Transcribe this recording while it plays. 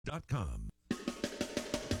WJQS.com.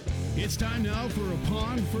 It's time now for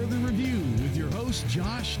Upon Further Review with your host,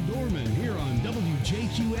 Josh Dorman, here on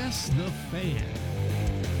WJQS The Fan.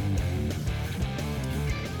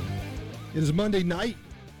 It is Monday night,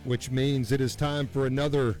 which means it is time for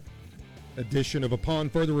another edition of Upon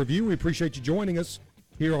Further Review. We appreciate you joining us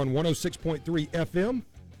here on 106.3 FM,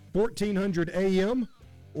 1400 AM,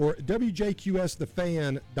 or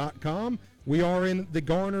WJQSTheFan.com. We are in the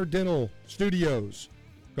Garner Dental Studios.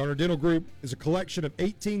 Garner Dental Group is a collection of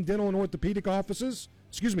 18 dental and orthopedic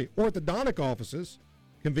orthodontic offices,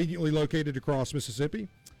 conveniently located across Mississippi.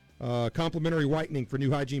 Complimentary whitening for new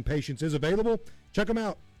hygiene patients is available. Check them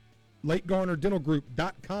out,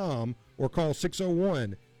 LakeGarnerDentalGroup.com, or call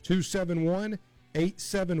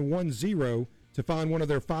 601-271-8710 to find one of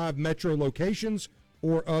their 5 metro locations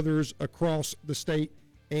or others across the state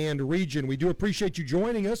and region. We do appreciate you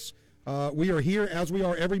joining us. We are here, as we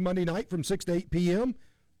are every Monday night from 6 to 8 p.m.,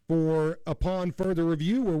 for Upon Further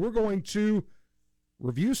Review, where we're going to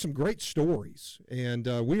review some great stories. And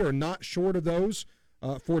we are not short of those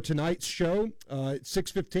for tonight's show. At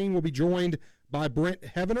 6:15, we'll be joined by Brent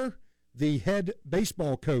Heavener, the head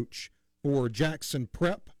baseball coach for Jackson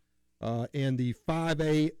Prep and the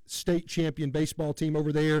 5A state champion baseball team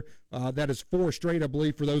over there. That is 4 straight, I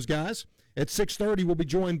believe, for those guys. At 6:30, we'll be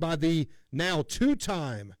joined by the now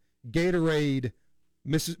 2-time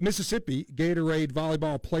Mississippi Gatorade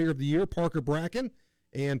Volleyball Player of the Year, Parker Bracken,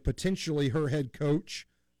 and potentially her head coach,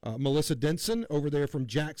 Melissa Denson, over there from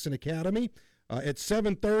Jackson Academy. At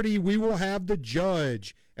 7:30, we will have the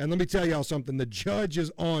judge. And let me tell y'all something, the judge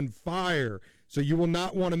is on fire. So you will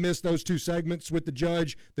not want to miss those 2 segments with the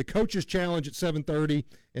judge. The coach's challenge at 7:30,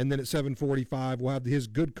 and then at 7:45, we'll have his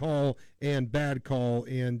good call and bad call.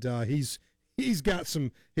 And He's got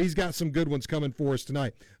some good ones coming for us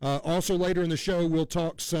tonight. Also later in the show, we'll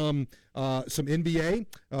talk some NBA.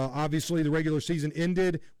 Obviously, the regular season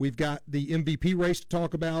ended. We've got the MVP race to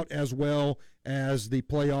talk about, as well as the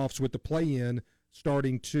playoffs with the play-in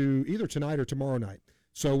starting to either tonight or tomorrow night.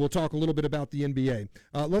 So we'll talk a little bit about the NBA.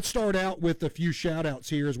 Let's start out with a few shout-outs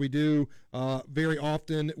here, as we do very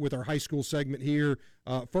often with our high school segment here.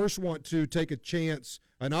 First, want to take an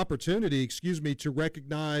opportunity, to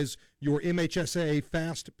recognize your MHSA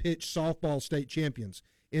fast pitch softball state champions.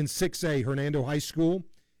 In 6A, Hernando High School.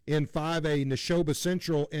 In 5A, Neshoba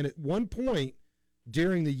Central. And at one point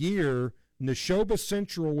during the year, Neshoba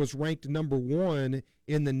Central was ranked number 1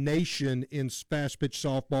 in the nation in fast pitch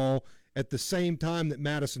softball, at the same time that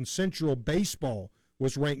Madison Central baseball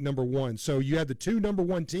was ranked number 1. So you had the 2 number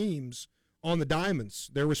 1 teams on the diamonds,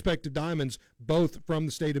 their respective diamonds, both from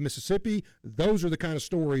the state of Mississippi. Those are the kind of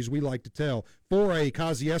stories we like to tell. 4A,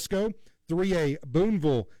 Kosciuszko, 3A,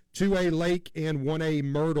 Boonville, 2A, Lake, and 1A,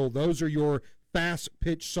 Myrtle. Those are your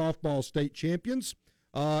fast-pitch softball state champions.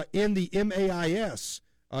 In the MAIS,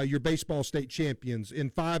 your baseball state champions. In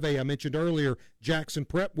 5A, I mentioned earlier, Jackson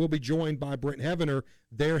Prep will be joined by Brent Heavener,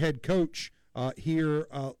 their head coach, here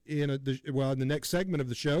in the next segment of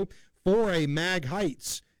the show. 4A, Mag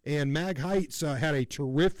Heights. And Mag Heights had a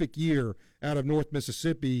terrific year out of North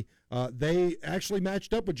Mississippi. They actually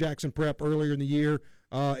matched up with Jackson Prep earlier in the year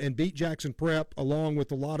and beat Jackson Prep, along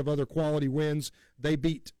with a lot of other quality wins. They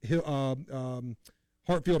beat Hartfield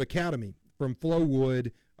Academy from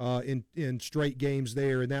Flowood in straight games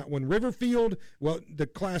there in that one. Riverfield, well, the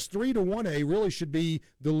Class 3 to 1A really should be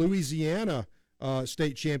the Louisiana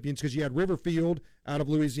state champions, because you had Riverfield out of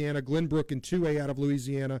Louisiana, Glenbrook in 2A out of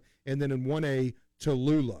Louisiana, and then in 1A,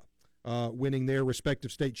 Tallulah, winning their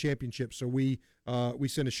respective state championships. So we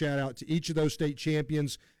send a shout out to each of those state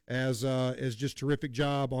champions as just terrific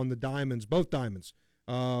job on the diamonds, both diamonds,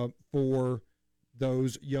 for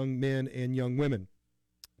those young men and young women.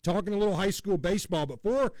 Talking a little high school baseball.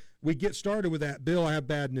 Before we get started with that, Bill, I have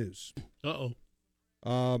bad news. Uh-oh.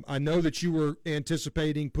 I know that you were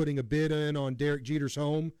anticipating putting a bid in on Derek Jeter's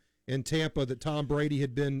home in Tampa that Tom Brady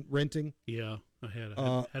had been renting. Yeah. I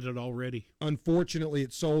had it already. Unfortunately,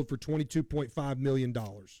 it sold for $22.5 million.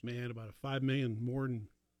 Man, about $5 million more than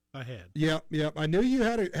I had. Yeah. I knew you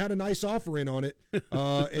had a nice offer in on it,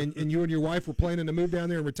 and you and your wife were planning to move down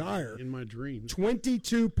there and retire. In my dreams.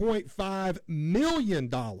 $22.5 million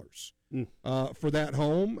for that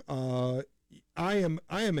home. I am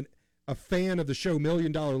a fan of the show $1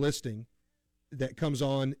 Million Listing that comes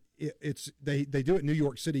on. They do it in New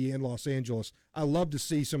York City and Los Angeles. I love to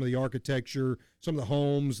see some of the architecture, some of the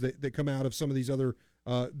homes that come out of some of these other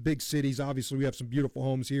big cities. Obviously, we have some beautiful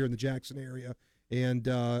homes here in the Jackson area, and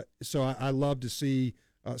so I love to see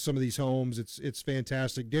some of these homes. It's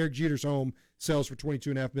fantastic. Derek Jeter's home sells for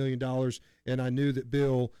 $22.5 million, and I knew that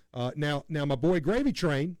Bill. Now my boy Gravy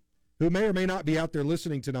Train, who may or may not be out there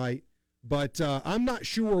listening tonight, but I'm not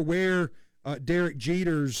sure where Derek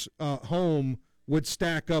Jeter's home would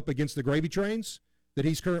stack up against the gravy trains that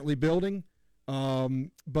he's currently building.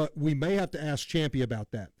 But we may have to ask Champy about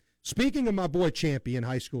that. Speaking of my boy Champy in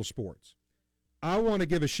high school sports, I want to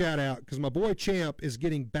give a shout out because my boy Champ is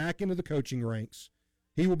getting back into the coaching ranks.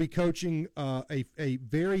 He will be coaching a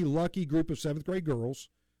very lucky group of 7th grade girls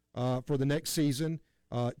for the next season.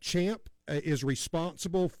 Champ is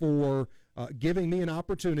responsible for giving me an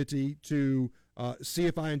opportunity to see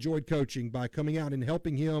if I enjoyed coaching by coming out and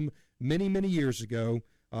helping him many, many years ago.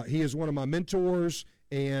 He is one of my mentors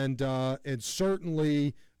and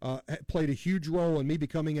certainly played a huge role in me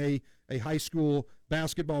becoming a high school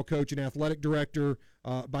basketball coach and athletic director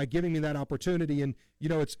by giving me that opportunity. And, you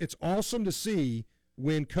know, it's awesome to see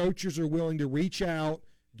when coaches are willing to reach out,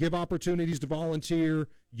 give opportunities to volunteer,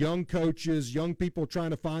 young coaches, young people trying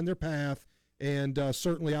to find their path. And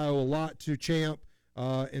certainly I owe a lot to Champ.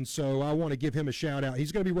 And so I want to give him a shout out.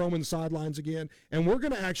 He's going to be roaming the sidelines again. And we're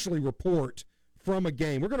going to actually report from a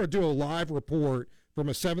game. We're going to do a live report from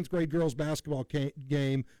a 7th grade girls basketball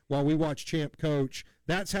game while we watch Champ coach.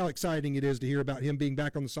 That's how exciting it is to hear about him being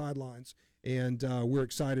back on the sidelines. And we're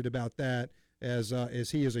excited about that as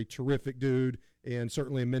he is a terrific dude and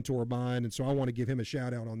certainly a mentor of mine. And so I want to give him a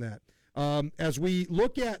shout out on that. As we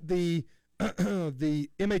look at the the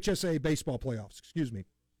MHSA baseball playoffs,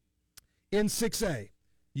 in 6A,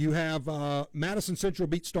 you have Madison Central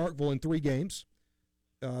beat Starkville in 3 games.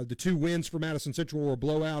 The 2 wins for Madison Central were a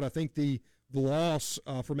blowout. I think the loss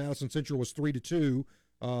for Madison Central was 3-2.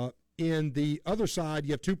 In the other side,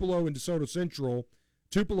 you have Tupelo and DeSoto Central.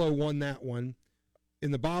 Tupelo won that one. In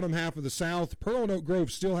the bottom half of the South, Pearl and Oak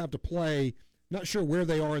Grove still have to play. Not sure where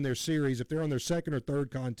they are in their series, if they're on their 2nd or 3rd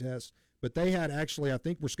contest. But they had actually, I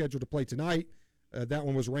think, were scheduled to play tonight. That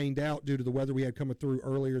one was rained out due to the weather we had coming through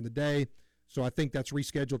earlier in the day. So I think that's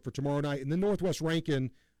rescheduled for tomorrow night. And then Northwest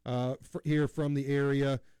Rankin here from the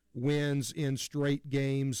area wins in straight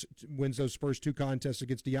games, wins those first 2 contests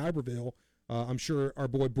against d'Iberville. I'm sure our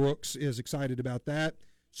boy Brooks is excited about that.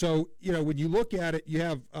 So, you know, when you look at it, you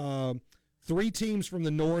have 3 teams from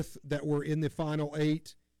the north that were in the Final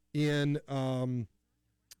 8 in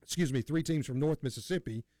 3 teams from North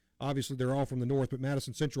Mississippi. Obviously, they're all from the north, but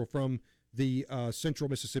Madison Central from the central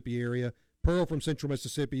Mississippi area. Pearl from Central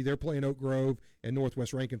Mississippi, they're playing Oak Grove, and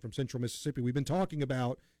Northwest Rankin from Central Mississippi. We've been talking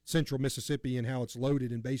about Central Mississippi and how it's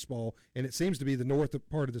loaded in baseball, and it seems to be the north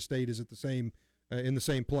part of the state is at the same in the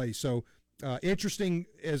same place. So interesting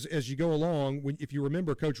as you go along. If you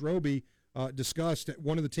remember, Coach Roby discussed that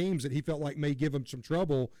one of the teams that he felt like may give him some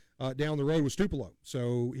trouble down the road was Tupelo.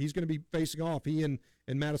 So he's going to be facing off. He and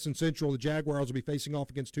Madison Central, the Jaguars, will be facing off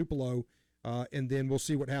against Tupelo. And then we'll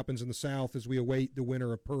see what happens in the South as we await the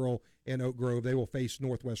winner of Pearl and Oak Grove. They will face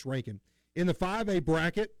Northwest Rankin. In the 5A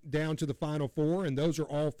bracket, down to the Final 4, and those are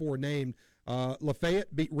all 4 named.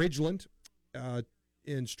 Lafayette beat Ridgeland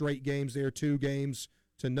in straight games there, 2-0.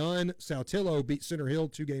 Saltillo beat Center Hill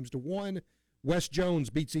 2-1. West Jones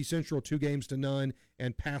beats East Central 2-0.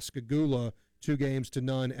 And Pascagoula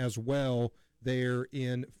 2-0 as well there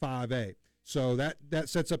in 5A. So that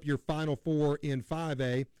sets up your Final 4 in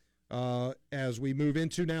 5A. As we move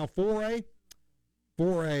into now 4A.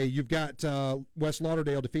 4A, you've got West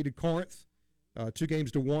Lauderdale defeated Corinth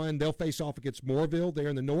 2-1. They'll face off against Mooreville there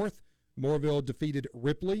in the north. Mooreville defeated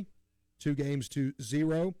Ripley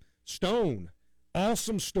 2-0. Stone,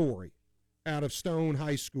 awesome story out of Stone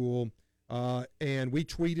High School, and we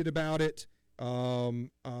tweeted about it.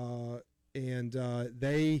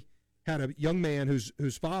 They had a young man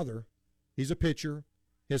whose father, he's a pitcher.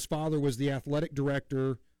 His father was the athletic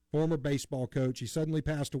director, former baseball coach. He suddenly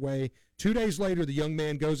passed away. 2 days later, the young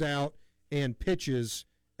man goes out and pitches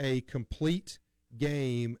a complete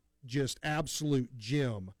game, just absolute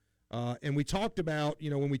gem. And we talked about,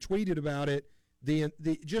 when we tweeted about it, the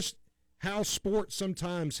just how sports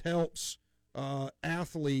sometimes helps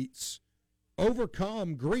athletes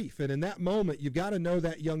overcome grief. And in that moment, you've got to know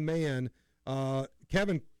that young man.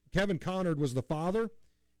 Kevin Connard was the father,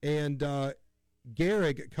 and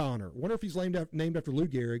Gehrig Connor. Wonder if he's named after Lou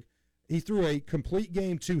Gehrig. He threw a complete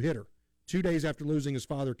game 2-hitter 2 days after losing his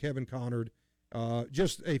father, Kevin Connard.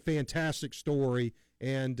 Just a fantastic story.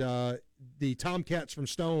 And the Tomcats from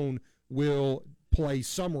Stone will play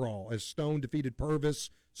Sumrall as Stone defeated Purvis.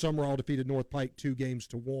 Sumrall defeated North Pike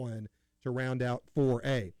 2-1 to round out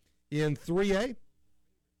 4A. In 3A,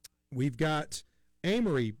 we've got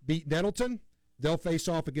Amory beat Nettleton. They'll face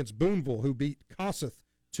off against Boonville, who beat Kossuth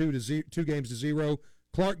 2-0.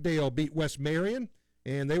 Clarkdale beat West Marion,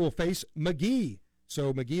 and they will face McGee.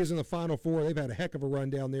 So McGee is in the Final 4. They've had a heck of a run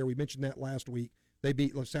down there. We mentioned that last week. They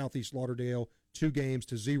beat Southeast Lauderdale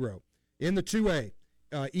 2-0. In the 2A,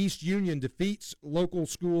 East Union defeats local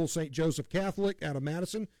school St. Joseph Catholic out of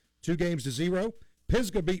Madison 2-0.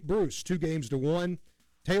 Pisgah beat Bruce 2-1.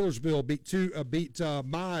 Taylorsville beat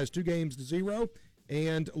Mize 2-0.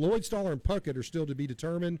 And Lloyd-Stoller and Puckett are still to be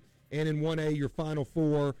determined. And in 1A, your final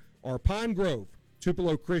four are Pine Grove,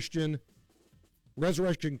 Tupelo Christian,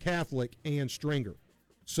 Resurrection Catholic, and Stringer.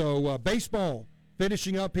 So baseball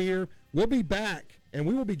finishing up here. We'll be back, and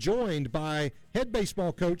we will be joined by head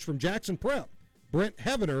baseball coach from Jackson Prep, Brent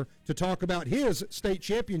Heavener, to talk about his state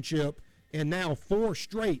championship and now 4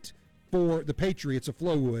 straight for the Patriots of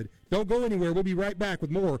Flowood. Don't go anywhere. We'll be right back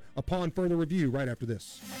with more upon further review right after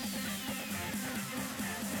this.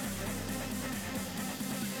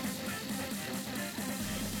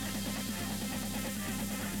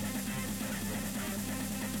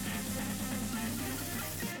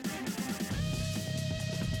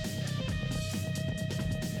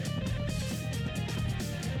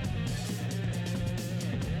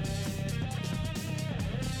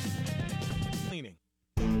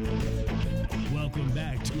 Welcome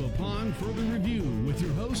back to Upon Further Review with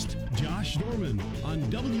your host, Josh Dorman, on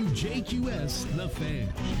WJQS The Fan.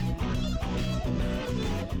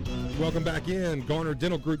 Welcome back in Garner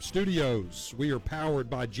Dental Group Studios. We are powered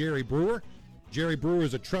by Jerry Brewer. Jerry Brewer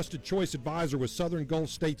is a trusted choice advisor with Southern Gulf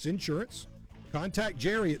States Insurance. Contact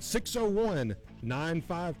Jerry at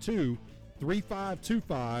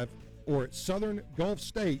 601-952-3525 or at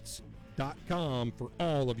southerngulfstates.com for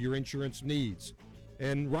all of your insurance needs.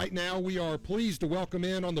 And right now we are pleased to welcome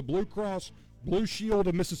in on the Blue Cross Blue Shield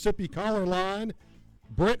of Mississippi collar line,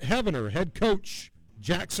 Brent Heavener, head coach,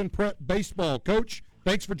 Jackson Prep Baseball. Coach,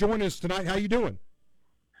 thanks for joining us tonight. How you doing?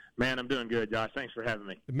 Man, I'm doing good, Josh. Thanks for having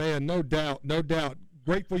me. Man, no doubt.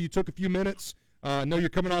 Grateful you took a few minutes. I know you're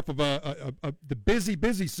coming off of the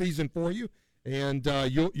busy season for you, and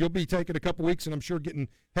you'll be taking a couple weeks, and I'm sure getting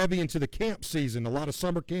heavy into the camp season. A lot of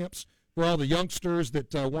summer camps for all the youngsters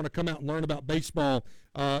that want to come out and learn about baseball.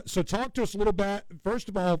 So talk to us a little bit. First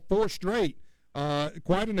of all, 4 straight,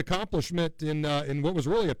 quite an accomplishment in what was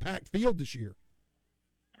really a packed field this year.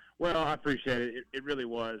 Well, I appreciate it. It really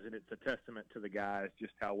was, and it's a testament to the guys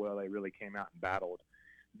just how well they really came out and battled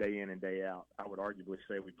day in and day out. I would arguably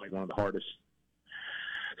say we played one of the hardest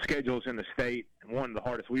schedules in the state and one of the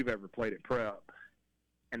hardest we've ever played at Prep.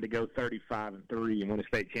 And to go 35-3 and win a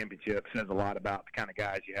state championship says a lot about the kind of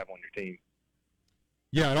guys you have on your team.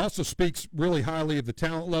 Yeah, it also speaks really highly of the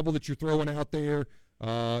talent level that you're throwing out there.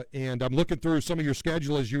 And I'm looking through some of your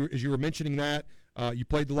schedule as you were mentioning that. You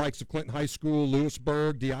played the likes of Clinton High School,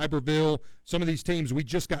 Lewisburg, d'Iberville, some of these teams we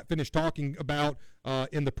just got finished talking about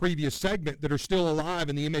in the previous segment that are still alive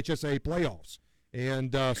in the MHSA playoffs.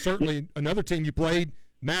 And certainly another team you played,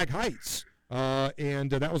 Mag Heights.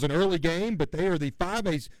 And that was an early game, but they are the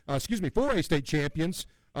 4A state champions.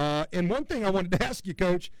 And one thing I wanted to ask you,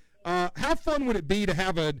 Coach, how fun would it be to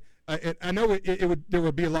have I know there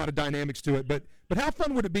would be a lot of dynamics to it, but how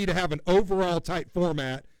fun would it be to have an overall type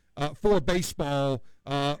format for baseball,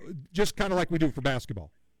 just kind of like we do for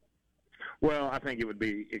basketball? Well, I think it would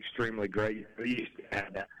be extremely great. We used to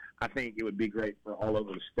have that. I think it would be great for all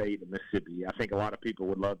over the state of Mississippi. I think a lot of people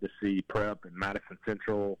would love to see Prep and Madison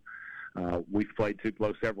Central. We've played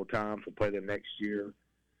Tupelo several times. We'll play them next year.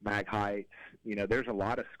 Mag Heights. You know, there's a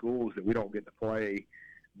lot of schools that we don't get to play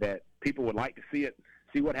that people would like to see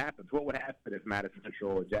see what happens. What would happen if Madison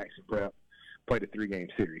Central or Jackson Prep played a 3-game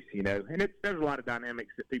series, you know? And there's a lot of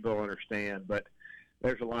dynamics that people don't understand, but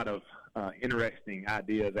there's a lot of interesting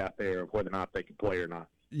ideas out there of whether or not they can play or not.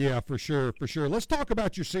 Yeah, for sure. Let's talk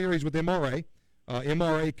about your series with MRA.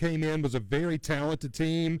 MRA came in, was a very talented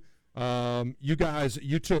team.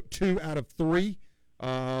 You took 2 out of 3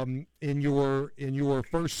 in your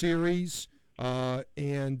first series,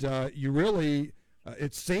 and you really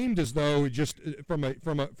it seemed as though just from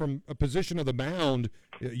a position of the mound,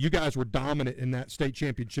 you guys were dominant in that state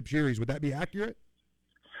championship series. Would that be accurate?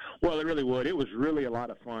 Well, it really would. It was really a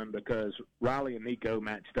lot of fun because Riley and Nico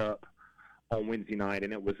matched up on Wednesday night,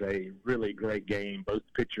 and it was a really great game. Both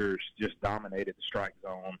pitchers just dominated the strike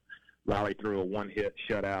zone. Riley threw a 1-hit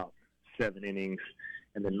shutout, 7 innings,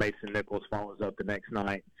 and then Mason Nichols follows up the next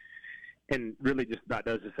night and really just about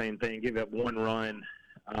does the same thing, give up 1 run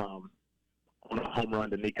on a home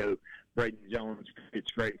run to Nico. Braden Jones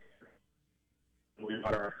pitched great. We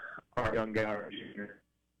got our young guy, our junior.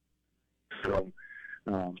 So,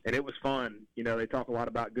 and it was fun. You know, they talk a lot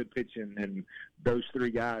about good pitching, and those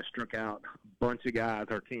 3 guys struck out a bunch of guys.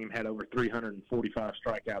 Our team had over 345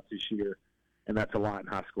 strikeouts this year, and that's a lot in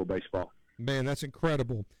high school baseball. Man, that's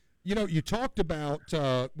incredible. You talked about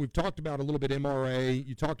we've talked about a little bit MRA.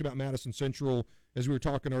 You talked about Madison Central as we were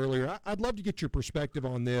talking earlier. I'd love to get your perspective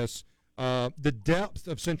on this, the depth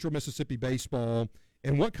of Central Mississippi baseball,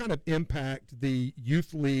 and what kind of impact the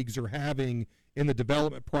youth leagues are having in the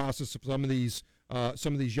development process of some of these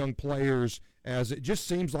young players, as it just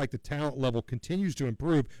seems like the talent level continues to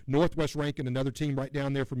improve. Northwest Rankin, another team right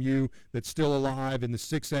down there from you that's still alive in the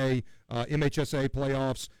 6A MHSA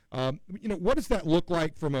playoffs. What does that look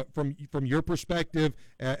like from your perspective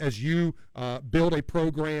as you build a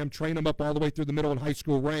program, train them up all the way through the middle and high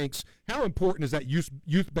school ranks? How important is that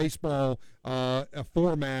youth baseball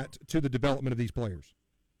format to the development of these players?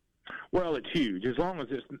 Well, it's huge. As long as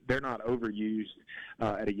they're not overused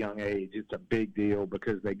at a young age, it's a big deal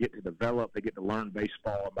because they get to develop, they get to learn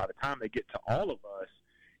baseball, and by the time they get to all of us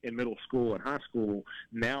in middle school and high school,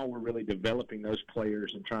 now we're really developing those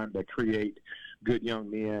players and trying to create good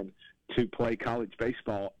young men to play college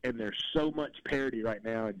baseball. And there's so much parity right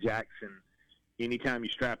now in Jackson. Anytime you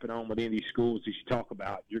strap it on with any of these schools that you talk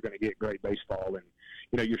about, you're going to get great baseball. And,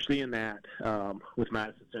 you're seeing that with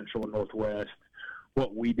Madison Central and Northwest,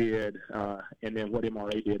 what we did, and then what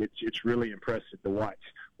MRA did. It's really impressive to watch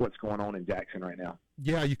what's going on in Jackson right now.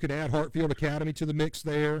 Yeah, you could add Hartfield Academy to the mix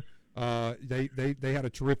there. They had a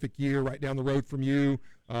terrific year right down the road from you.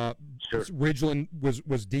 Sure. Ridgeland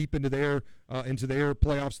was deep into their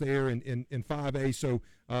playoffs there in 5A. So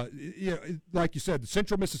like you said, the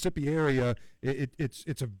Central Mississippi area,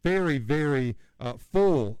 it's a very, very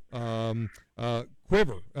full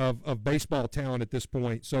quiver of baseball talent at this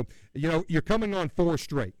point. So you're coming on 4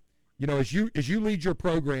 straight. As you lead your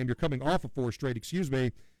program, you're coming off of 4 straight. Excuse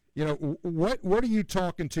me. What are you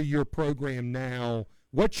talking to your program now?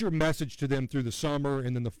 What's your message to them through the summer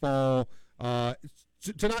and then the fall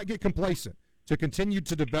to not get complacent, to continue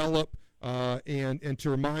to develop and to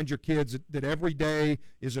remind your kids that every day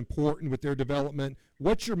is important with their development?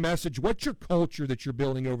 What's your message? What's your culture that you're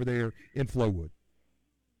building over there in Flowood?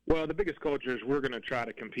 Well, the biggest culture is we're going to try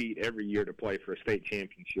to compete every year to play for a state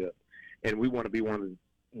championship, and we want to be one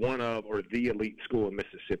of or the elite school in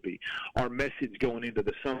Mississippi. Our message going into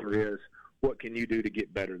the summer is, what can you do to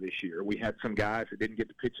get better this year? We had some guys that didn't get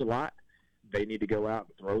to pitch a lot. They need to go out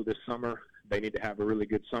and throw this summer. They need to have a really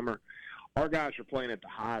good summer. Our guys are playing at the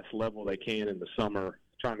highest level they can in the summer,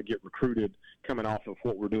 trying to get recruited coming off of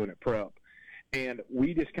what we're doing at prep. And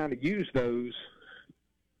we just kind of use those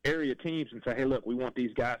area teams and say, hey, look, we want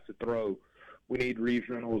these guys to throw. We need Reeves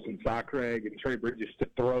Reynolds and Cy Craig and Trey Bridges to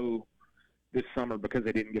throw this summer because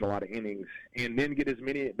they didn't get a lot of innings, and then get as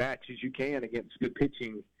many at-bats as you can against good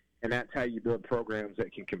pitching. And that's how you build programs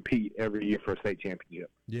that can compete every year for a state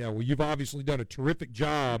championship. Yeah, well, you've obviously done a terrific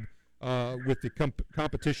job with the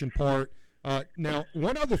competition part. Now,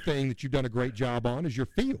 one other thing that you've done a great job on is your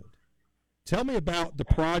field. Tell me about the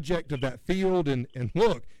project of that field, and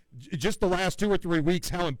look, just the last 2 or 3 weeks,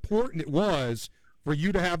 how important it was for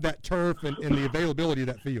you to have that turf and the availability of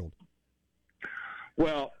that field.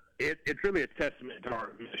 Well, it's really a testament to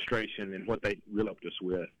our administration and what they really helped us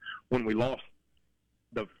with. When we lost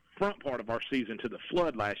the front part of our season to the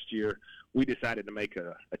flood last year, we decided to make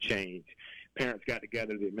a change. Parents got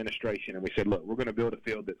together, the administration, and we said, look, we're going to build a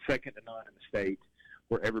field that's second to none in the state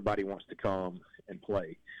where everybody wants to come and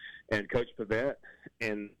play. And Coach Pavette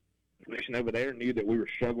and the commission over there knew that we were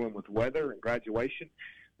struggling with weather and graduation.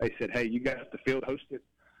 They said, hey, you guys, the field hosted.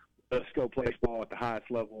 Let's go play baseball at the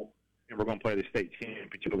highest level, and we're going to play the state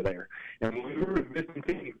championship over there. And we were a missing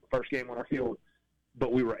team, first game on our field,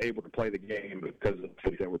 but we were able to play the game because of the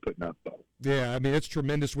things that we're putting up. Yeah, I mean, it's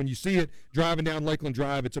tremendous. When you see it driving down Lakeland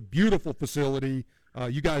Drive, it's a beautiful facility.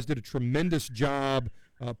 You guys did a tremendous job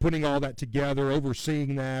putting all that together,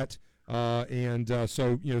 overseeing that.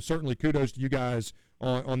 So, certainly kudos to you guys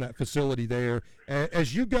on that facility there.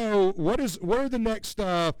 As you go, what are the next,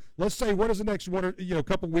 let's say, what does the next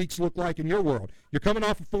couple weeks look like in your world? You're coming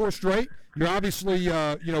off of 4 straight. You're obviously,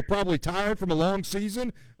 probably tired from a long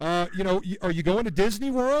season. Are you going to Disney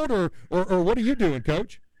World or what are you doing,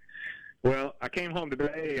 Coach? Well, I came home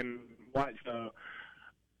today and watched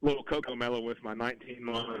little Coco Mello with my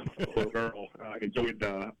 19-month little girl. I enjoyed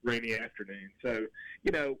the rainy afternoon. So,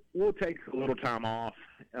 we'll take a little time off.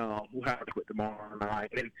 We'll have to quit tomorrow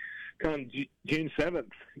night. And come June 7th,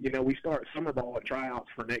 we start summer ball and tryouts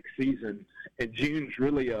for next season. And June's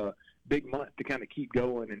really a big month to kind of keep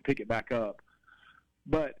going and pick it back up.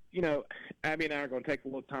 But, Abby and I are going to take a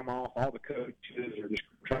little time off. All the coaches are just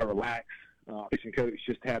trying to relax. Fishing coach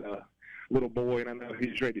just had a little boy, and I know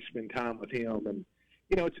he's ready to spend time with him. And,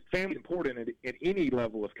 it's family important at any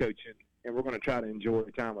level of coaching, and we're going to try to enjoy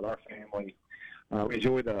time with our family. We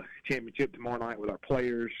enjoy the championship tomorrow night with our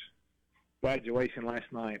players. graduation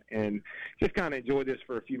last night, and just kind of enjoy this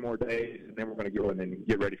for a few more days, and then we're going to go in and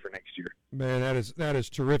get ready for next year. Man, that is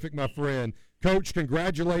terrific, my friend. Coach,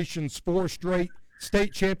 congratulations, 4 straight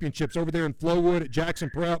state championships over there in Flowood at Jackson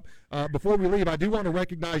Prep. Before we leave, I do want to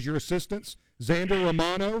recognize your assistants, Xander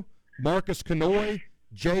Romano, Marcus Canoy,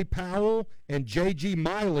 Jay Powell, and J.G.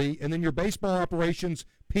 Miley, and then your baseball operations,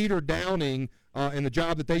 Peter Downing, and the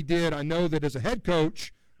job that they did. I know that as a head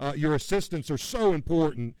coach, your assistants are so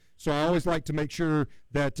important, so I always like to make sure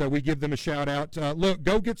that we give them a shout-out. Look,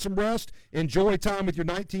 go get some rest. Enjoy time with your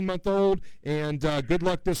 19-month-old, and good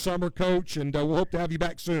luck this summer, Coach, and we'll hope to have you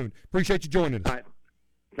back soon. Appreciate you joining us. All right.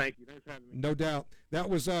 Thank you. Thanks for having me. No doubt. That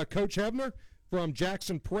was Coach Hebner from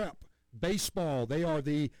Jackson Prep Baseball. They are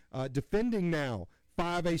the defending now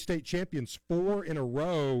 5A state champions, 4 in a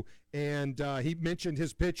row, and he mentioned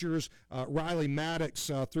his pitchers, Riley Maddox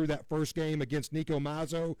through that first game against Nico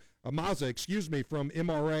Maza, from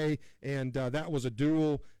MRA, and that was a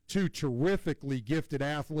duel. 2 terrifically gifted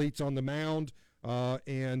athletes on the mound,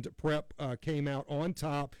 and Prep came out on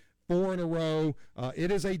top, 4 in a row.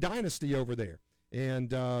 It is a dynasty over there.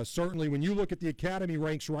 And certainly when you look at the academy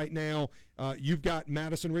ranks right now, you've got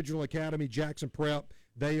Madison Regional Academy, Jackson Prep.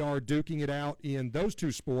 They are duking it out in those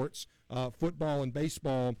 2 sports, football and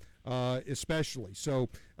baseball especially. So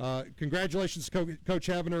congratulations, Coach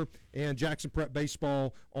Havener and Jackson Prep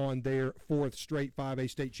Baseball on their 4th straight 5A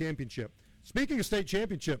state championship. Speaking of state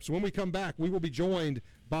championships, when we come back, we will be joined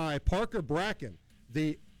by Parker Bracken,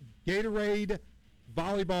 the Gatorade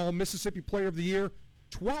Volleyball Mississippi Player of the Year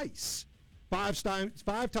twice.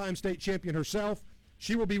 5-time state champion herself.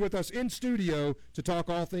 She will be with us in studio to talk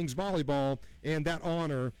all things volleyball and that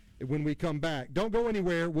honor when we come back. Don't go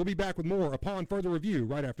anywhere. We'll be back with more upon further review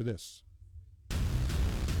right after this.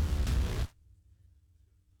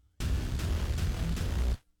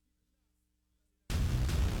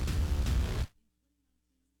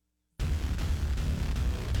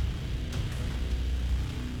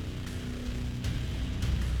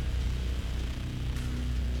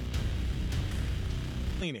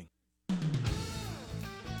 Cleaning.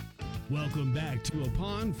 Welcome back to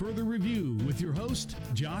Upon Further Review with your host,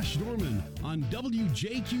 Josh Dorman, on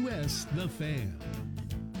WJQS The Fan.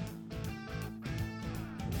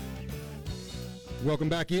 Welcome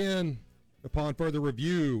back in. Upon further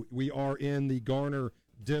review, we are in the Garner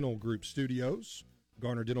Dental Group studios.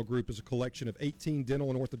 Garner Dental Group is a collection of 18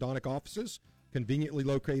 dental and orthodontic offices conveniently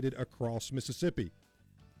located across Mississippi.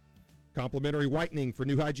 Complimentary whitening for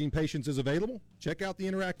new hygiene patients is available. Check out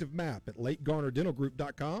the interactive map at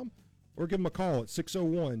lakegarnerdentalgroup.com or give them a call at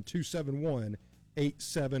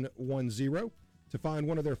 601-271-8710 to find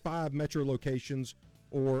one of their 5 metro locations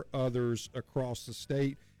or others across the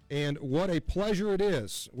state. And what a pleasure it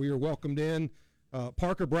is. We are welcomed in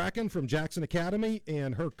Parker Bracken from Jackson Academy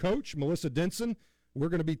and her coach, Melissa Denson. We're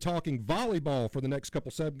going to be talking volleyball for the next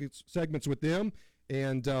couple segments with them.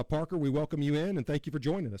 And, Parker, we welcome you in, and thank you for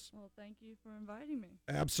joining us. Well, thank you for inviting me.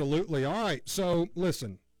 Absolutely. All right. So,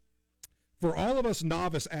 listen, for all of us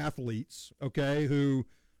novice athletes, okay, who,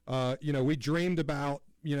 we dreamed about,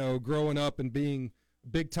 growing up and being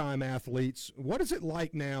big-time athletes, what is it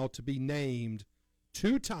like now to be named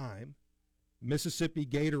 2-time Mississippi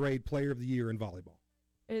Gatorade Player of the Year in volleyball?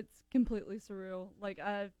 It's completely surreal. Like,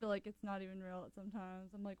 I feel like it's not even real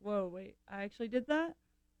sometimes. I'm like, whoa, wait, I actually did that?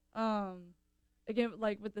 Again,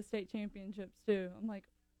 like with the state championships too. I'm like,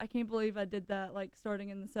 I can't believe I did that. Like starting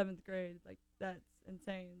in the 7th grade, like that's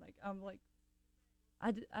insane. Like I'm like,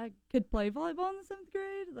 I could play volleyball in the 7th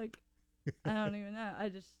grade. Like I don't even know. I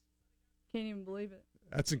just can't even believe it.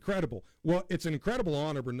 That's incredible. Well, it's an incredible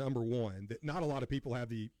honor, number one, that not a lot of people have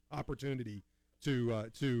the opportunity to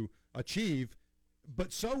achieve.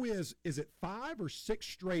 But so is it 5 or 6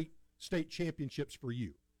 straight state championships for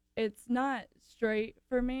you? It's not straight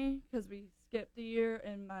for me because we skipped a year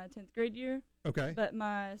in my 10th grade year. Okay. But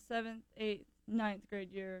my 7th, 8th, 9th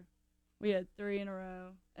grade year, we had 3 in a row,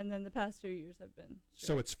 and then the past 2 years have been straight.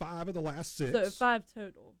 So it's 5 of the last 6. So 5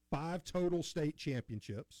 total. 5 total state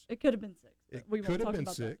championships. It could have been 6. It we could have been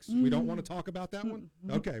 6. We don't want to talk about that one?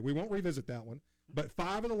 Mm-hmm. Okay, we won't revisit that one. But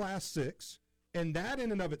 5 of the last 6, and that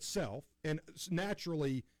in and of itself, and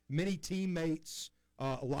naturally many teammates,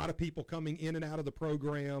 a lot of people coming in and out of the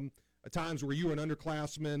program, times where you were an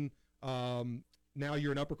underclassman, now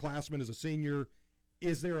you're an upperclassman as a senior.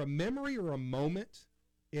 Is there a memory or a moment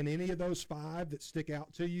in any of those 5 that stick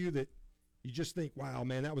out to you that you just think, wow,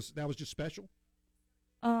 man, that was just special?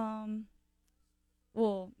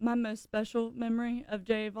 Well, my most special memory of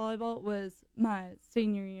JA volleyball was my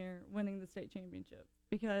senior year winning the state championship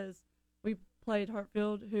because we played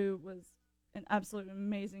Hartfield, who was an absolute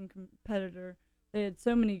amazing competitor, they had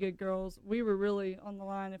so many good girls. We were really on the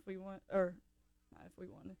line if we want, or not if we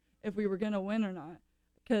wanted, if we were going to win or not,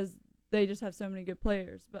 because they just have so many good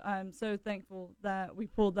players. But I'm so thankful that we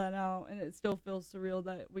pulled that out, and it still feels surreal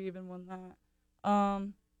that we even won that.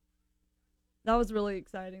 That was really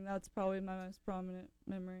exciting. That's probably my most prominent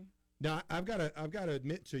memory. Now, I've got to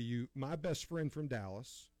admit to you, my best friend from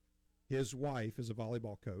Dallas, his wife is a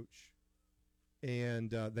volleyball coach,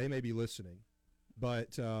 and they may be listening,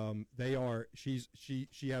 but they are. She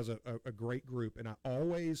has a great group, and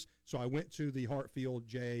I went to the Hartfield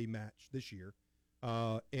JA match this year,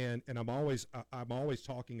 and I'm always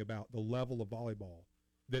talking about the level of volleyball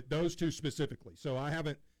that those two specifically. So I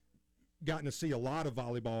haven't gotten to see a lot of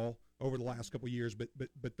volleyball over the last couple of years, but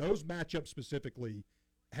those matchups specifically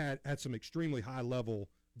had some extremely high level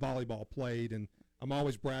volleyball played, and I'm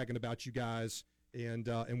always bragging about you guys and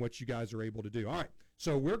what you guys are able to do. All right,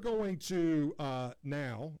 so we're going to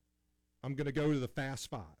now. I'm going to go to the Fast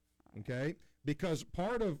Five, okay? Because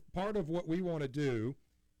part of what we want to do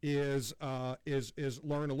is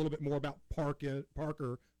learn a little bit more about Parker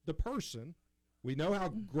the person. We know how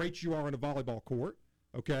great you are on a volleyball court,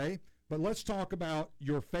 okay? But let's talk about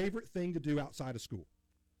your favorite thing to do outside of school.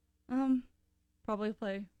 Probably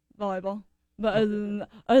play volleyball. But other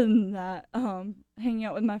than that, hanging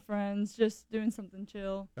out with my friends, just doing something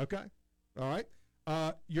chill. Okay. All right.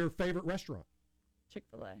 Your favorite restaurant?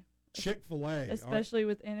 Chick-fil-A. Chick-fil-A. Especially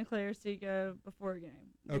with Anna Claire Seco before a game.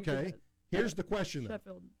 Okay. Here's the question, though.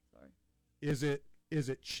 Sheffield, sorry. Is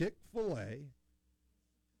it Chick-fil-A,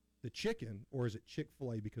 the chicken, or is it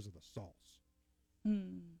Chick-fil-A because of the sauce?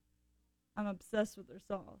 I'm obsessed with their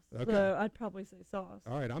sauce. Okay. So I'd probably say sauce.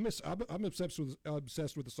 All right. I'm obsessed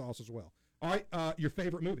with the sauce as well. All right. Your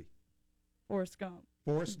favorite movie? Forrest Gump.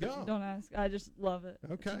 Forrest Gump. Don't ask. I just love it.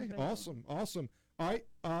 Okay. Awesome. All right.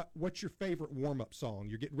 What's your favorite warm-up song?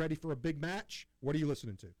 You're getting ready for a big match. What are you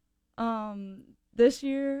listening to? This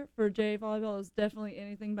year for JA volleyball is definitely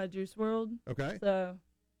anything by Juice WRLD. Okay. So,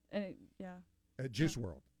 yeah. Juice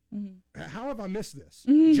WRLD. Mm-hmm. How have I missed this?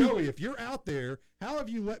 Mm-hmm. Joey, if you're out there, how have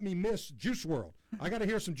you let me miss Juice WRLD? I got to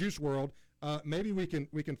hear some Juice WRLD. Maybe we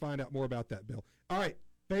can find out more about that, Bill. All right,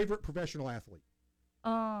 favorite professional athlete?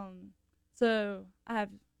 So can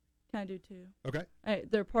I do two? Okay.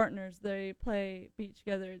 They're partners. They play beach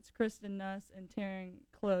together. It's Kristen Nuss and Taryn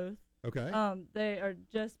Cloth. Okay. They are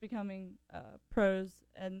just becoming pros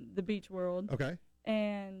in the beach world. Okay.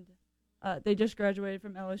 And they just graduated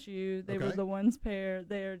from LSU. They were the ones pair.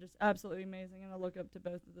 They are just absolutely amazing, and I look up to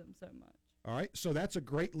both of them so much. All right, so that's a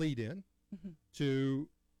great lead-in to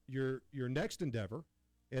your next endeavor,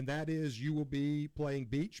 and that is you will be playing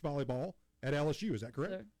beach volleyball at LSU. Is that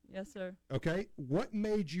correct? Sir. Yes, sir. Okay. What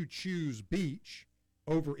made you choose beach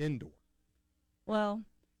over indoor? Well,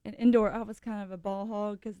 in indoor, I was kind of a ball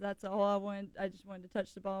hog because that's all I wanted. I just wanted to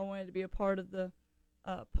touch the ball. I wanted to be a part of the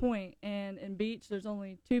point. And in beach, there's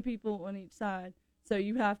only two people on each side, so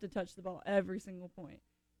you have to touch the ball every single point.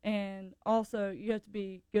 And also, you have to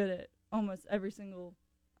be good at almost every single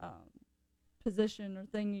position or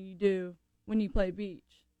thing you do when you play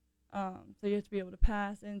beach. So you have to be able to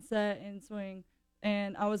pass and set and swing.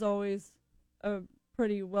 And I was always a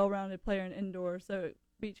pretty well-rounded player in indoor, so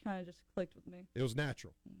beach kind of just clicked with me. It was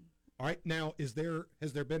natural. All right. Now, has there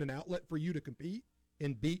been an outlet for you to compete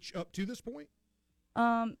in beach up to this point?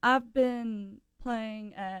 I've been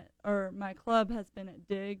playing my club has been at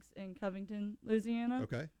Diggs in Covington, Louisiana.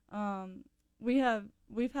 Okay.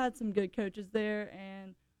 We've had some good coaches there,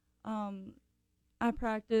 and I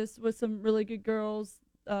practice with some really good girls.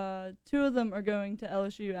 Two of them are going to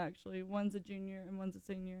LSU, actually. One's a junior and one's a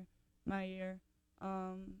senior my year.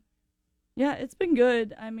 Yeah, it's been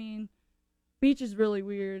good. I mean, beach is really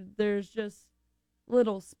weird. There's just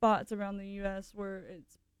little spots around the U.S. where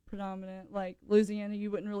it's predominant. Like Louisiana, you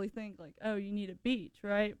wouldn't really think, like, oh, you need a beach,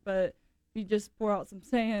 right? But if you just pour out some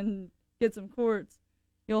sand, get some courts,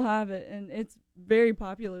 you'll have it. And it's very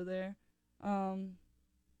popular there.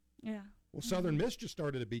 Yeah. Well, Southern Miss just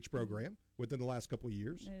started a beach program within the last couple of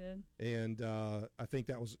years. They did. And I think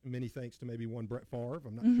that was many thanks to maybe one Brett Favre.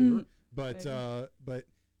 I'm not sure. But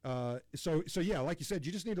so yeah, like you said,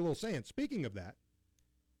 you just need a little sand. Speaking of that,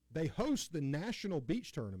 they host the National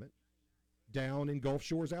Beach Tournament down in Gulf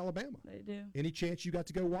Shores, Alabama. They do. Any chance you got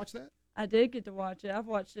to go watch that? I did get to watch it. I've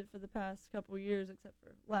watched it for the past couple of years, except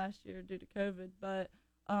for last year due to COVID. But,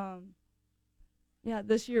 yeah,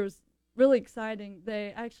 this year was really exciting.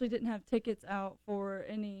 They actually didn't have tickets out for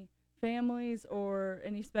any families or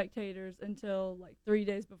any spectators until like 3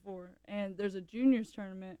 days before. And there's a juniors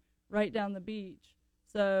tournament right down the beach.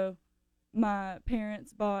 So my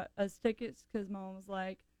parents bought us tickets because Mom was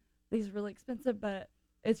like, these are really expensive, but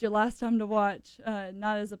it's your last time to watch,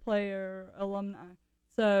 not as a player or alumni.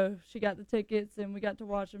 So she got the tickets, and we got to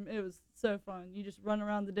watch them. It was so fun. You just run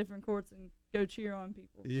around the different courts and go cheer on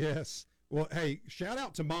people. Yes. Well, hey, shout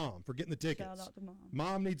out to Mom for getting the tickets. Shout out to Mom.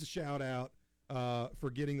 Mom needs a shout out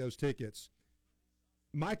for getting those tickets.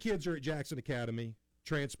 My kids are at Jackson Academy.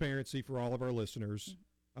 Transparency for all of our listeners.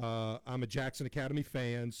 I'm a Jackson Academy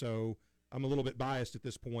fan, so I'm a little bit biased at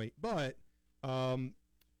this point. But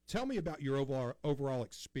tell me about your overall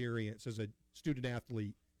experience as a student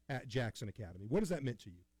athlete at Jackson Academy. What has that meant to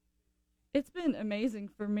you? It's been amazing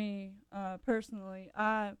for me personally.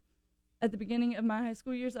 At the beginning of my high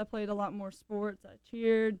school years, I played a lot more sports. I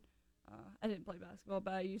cheered. I didn't play basketball,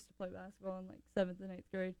 but I used to play basketball in like 7th and 8th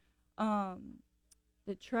grade.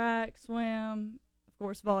 Did track, swam, of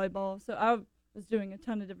course, volleyball. So I was doing a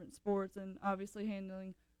ton of different sports and obviously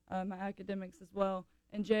handling my academics as well.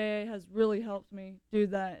 And JA has really helped me do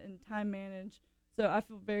that and time manage. So I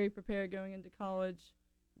feel very prepared going into college,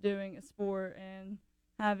 doing a sport and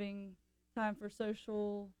having time for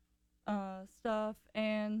social stuff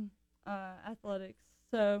and athletics.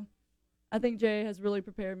 So I think JA has really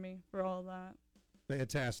prepared me for all that.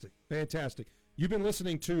 Fantastic. Fantastic. You've been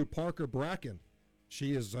listening to Parker Bracken.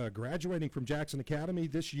 She is graduating from Jackson Academy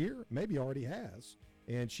this year, maybe already has,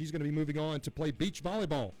 and she's going to be moving on to play beach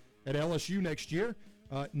volleyball at LSU next year.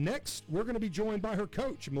 Next, we're going to be joined by her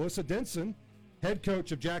coach, Melissa Denson, head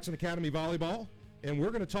coach of Jackson Academy Volleyball, and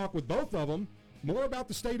we're going to talk with both of them more about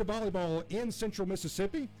the state of volleyball in Central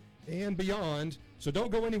Mississippi and beyond. So don't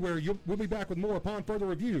go anywhere. We'll be back with more upon further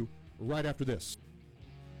review right after this.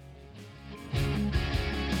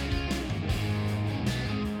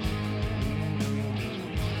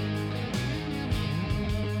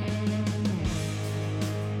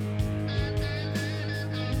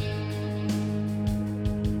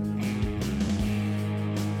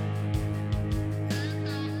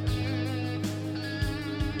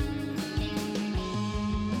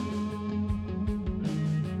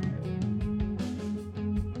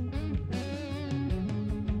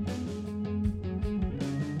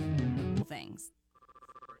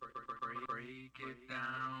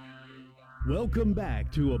 Welcome back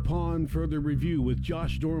to Upon Further Review with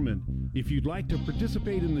Josh Dorman. If you'd like to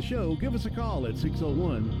participate in the show, give us a call at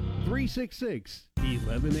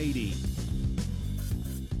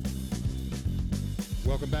 601-366-1180.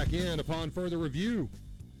 Welcome back in Upon Further Review.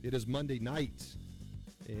 It is Monday night,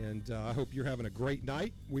 and I hope you're having a great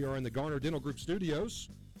night. We are in the Garner Dental Group studios,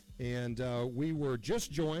 and we were just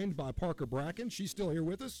joined by Parker Bracken. She's still here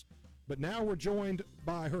with us, but now we're joined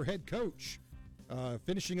by her head coach,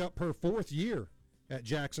 finishing up her 4th year at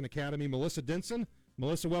Jackson Academy, Melissa Denson.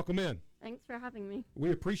 Melissa, welcome in. Thanks for having me.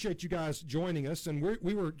 We appreciate you guys joining us, and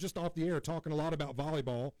we were just off the air talking a lot about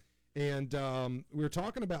volleyball, and we were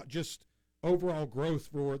talking about just overall growth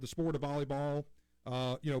for the sport of volleyball,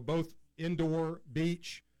 both indoor,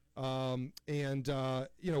 beach, and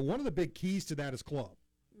one of the big keys to that is club.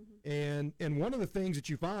 Mm-hmm. And one of the things that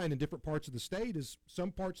you find in different parts of the state is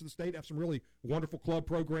some parts of the state have some really wonderful club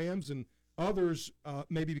programs, and others,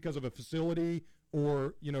 maybe because of a facility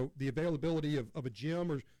or, the availability of a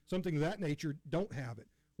gym or something of that nature, don't have it.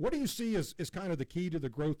 What do you see as kind of the key to the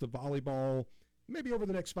growth of volleyball maybe over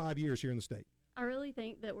the next 5 years here in the state? I really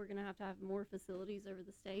think that we're going to have more facilities over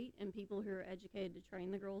the state and people who are educated to train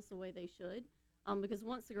the girls the way they should. Because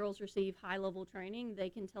once the girls receive high-level training, they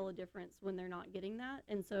can tell a difference when they're not getting that.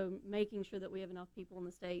 And so making sure that we have enough people in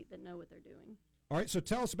the state that know what they're doing. All right, so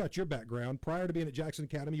tell us about your background. Prior to being at Jackson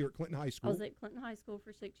Academy, you were at Clinton High School. I was at Clinton High School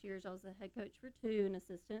for 6 years. I was the head coach for 2, an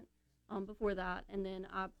assistant before that. And then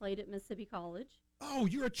I played at Mississippi College. Oh,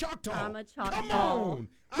 you're a Choctaw. I'm a Choctaw. Come on.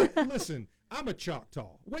 Listen, I'm a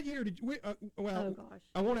Choctaw. What year did you oh, gosh.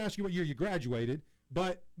 I won't ask you what year you graduated,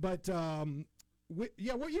 but what year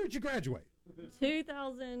did you graduate?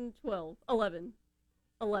 2011.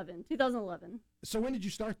 So when did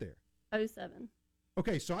you start there? 07.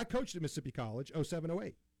 Okay, so I coached at Mississippi College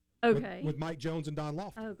 07-08. Okay. With Mike Jones and Don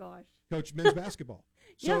Lofton. Oh gosh. Coached men's basketball.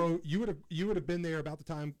 So Yeah. you would have been there about the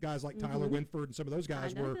time guys like Tyler Winford and some of those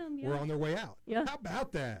guys were on their way out. Yeah. How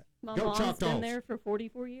about that? My Go mom's Choctaws. been there for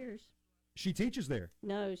 44 years. She teaches there.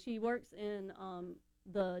 No, she works in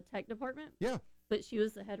the tech department. Yeah. But she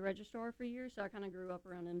was the head registrar for years, so I kind of grew up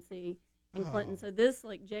around MC and Oh. Clinton. So this,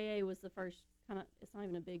 JA was the first kind of, it's not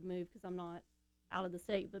even a big move because I'm not out of the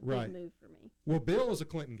state, but Right. big move for me. Well, Bill is a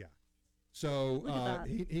Clinton guy. So Look at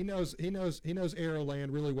that. he knows Arrow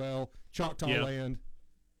land really well, Choctaw Yep. land,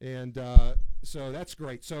 and so that's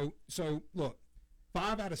great. So look,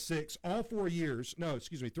 5 out of 6, all 4 years. No,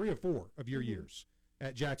 excuse me, 3 of 4 of your years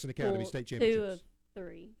at Jackson Academy Well, State 2 Championships. of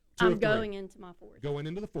 3. 2 I'm of 3. going into my 4th. Going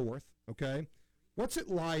into the 4th. Okay. What's it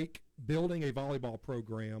like building a volleyball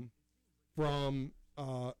program from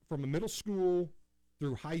a middle school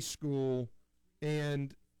through high school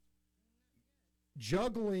and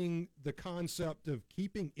juggling the concept of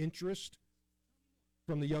keeping interest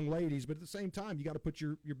from the young ladies, but at the same time, you got to put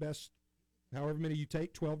your best, however many you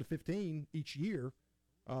take, 12 to 15 each year,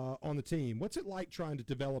 on the team. What's it like trying to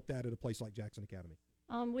develop that at a place like Jackson Academy?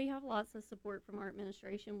 We have lots of support from our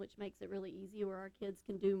administration, which makes it really easy where our kids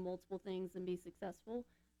can do multiple things and be successful.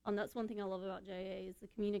 That's one thing I love about JA is the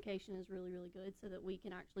communication is really, really good so that we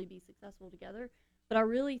can actually be successful together. But I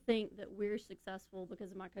really think that we're successful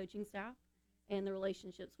because of my coaching staff and the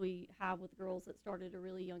relationships we have with girls that start at a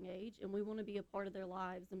really young age. And we want to be a part of their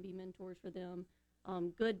lives and be mentors for them,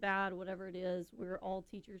 good, bad, whatever it is. We're all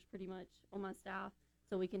teachers pretty much on my staff,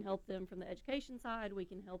 so we can help them from the education side. We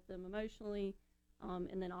can help them emotionally.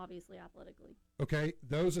 And then obviously athletically. Okay,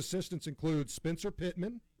 those assistants include Spencer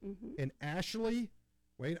Pittman and Ashley.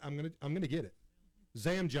 Wait, I'm gonna get it.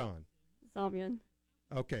 Zamjan. Zamyan.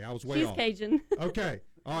 Okay, I was way off. She's Cajun. Okay,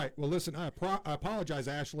 all right. Well, listen, I apologize,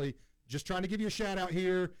 Ashley. Just trying to give you a shout out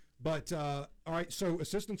here. But all right, so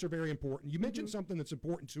assistants are very important. You mentioned something that's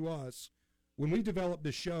important to us when we developed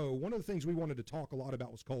this show. One of the things we wanted to talk a lot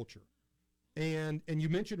about was culture, and you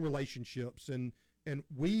mentioned relationships, and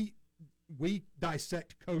we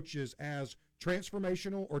dissect coaches as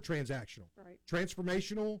transformational or transactional. Right.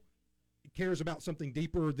 Transformational cares about something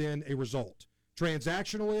deeper than a result.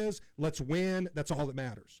 Transactional is let's win. That's all that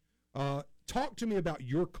matters. Talk to me about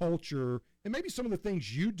your culture and maybe some of the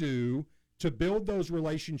things you do to build those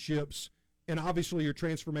relationships. And obviously you're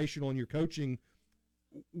transformational in your coaching.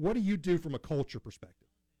 What do you do from a culture perspective?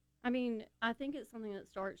 I mean, I think it's something that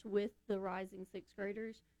starts with the rising sixth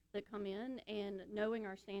graders that come in and knowing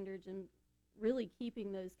our standards and really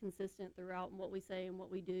keeping those consistent throughout what we say and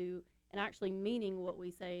what we do and actually meaning what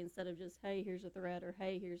we say instead of just, hey, here's a threat or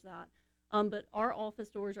hey, here's that. But our office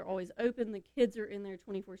doors are always open. The kids are in there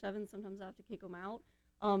 24/7. Sometimes I have to kick them out.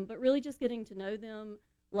 But really just getting to know them,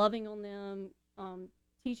 loving on them,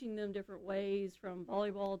 teaching them different ways from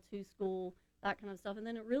volleyball to school, that kind of stuff. And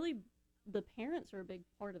then the parents are a big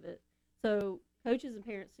part of it. So coaches and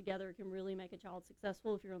parents together can really make a child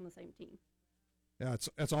successful if you're on the same team. Yeah,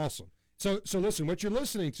 that's awesome. So listen, what you're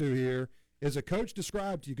listening to here is a coach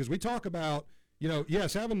described to you, because we talk about,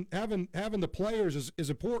 yes, having the players is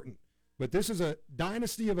important, but this is a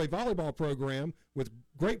dynasty of a volleyball program with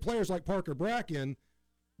great players like Parker Bracken,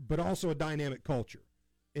 but also a dynamic culture.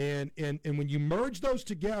 And when you merge those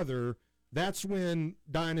together, that's when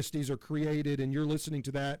dynasties are created, and you're listening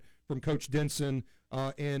to that from Coach Denson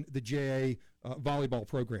and the JA volleyball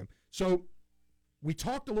program. So we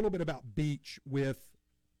talked a little bit about beach with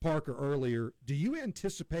Parker earlier. Do you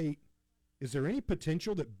anticipate, is there any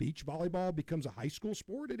potential that beach volleyball becomes a high school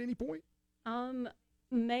sport at any point?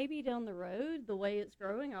 Maybe down the road, the way it's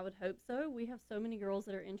growing, I would hope so. We have so many girls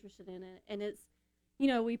that are interested in it, and it's,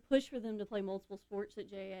 we push for them to play multiple sports at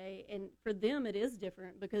JA, and for them it is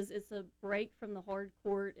different because it's a break from the hard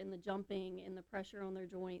court and the jumping and the pressure on their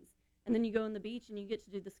joints, and then you go on the beach and you get to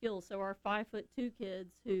do the skills. So our 5'2"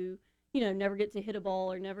 kids who, never get to hit a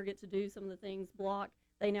ball or never get to do some of the things, block,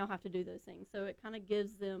 they now have to do those things. So it kind of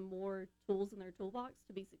gives them more tools in their toolbox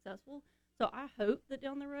to be successful. So I hope that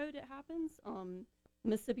down the road it happens.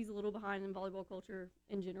 Mississippi's a little behind in volleyball culture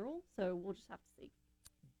in general, so we'll just have to see.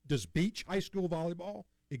 Does beach high school volleyball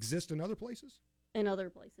exist in other places? In other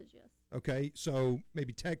places, yes. Okay, so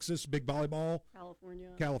maybe Texas, big volleyball.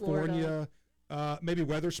 California. Maybe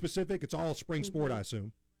weather specific. It's all spring sport, I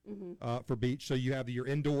assume, for beach. So you have your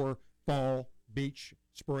indoor, fall, beach,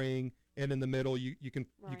 spring, and in the middle you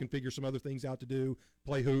can figure some other things out to do,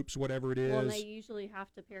 play hoops, whatever it is. Well, and they usually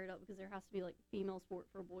have to pair it up because there has to be like female sport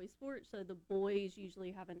for boys sport. So the boys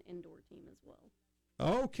usually have an indoor team as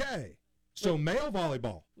well. Okay. So male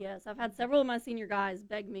volleyball. Yes, I've had several of my senior guys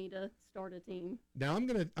beg me to start a team. Now I'm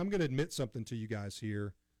gonna admit something to you guys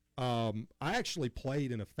here. I actually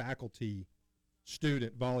played in a faculty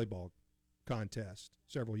student volleyball contest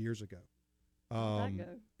several years ago. How'd that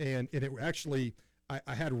go? And it actually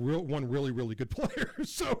I had one really, really good player,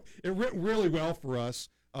 so it went really well for us.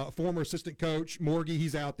 Former assistant coach Morgie,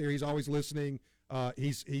 he's out there. He's always listening.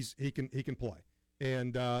 He can play,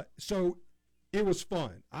 and so it was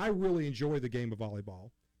fun. I really enjoy the game of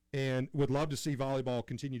volleyball, and would love to see volleyball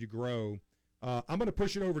continue to grow. I'm going to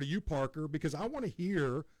push it over to you, Parker, because I want to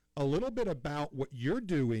hear a little bit about what you're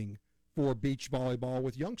doing for beach volleyball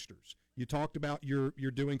with youngsters. You talked about you're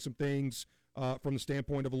doing some things from the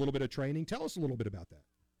standpoint of a little bit of training. Tell us a little bit about that.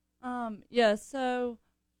 Yeah, so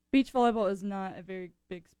beach volleyball is not a very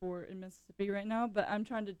big sport in Mississippi right now, but I'm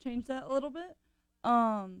trying to change that a little bit.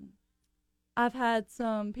 I've had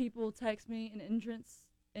some people text me an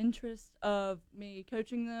interest of me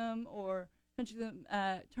coaching them or coaching them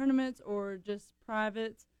at tournaments or just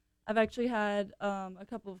privates. I've actually had a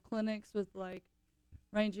couple of clinics with like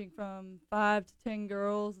ranging from 5 to 10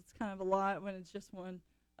 girls. It's kind of a lot when it's just one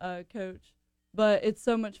coach, but it's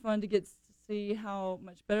so much fun to get to see how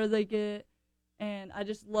much better they get, and I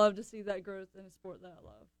just love to see that growth in a sport that I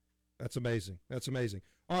love. That's amazing. That's amazing.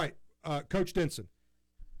 All right, Coach Denson,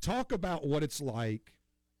 talk about what it's like.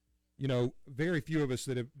 You know, very few of us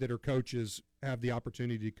that are coaches have the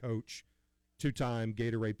opportunity to coach two-time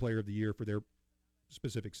Gatorade Player of the Year for their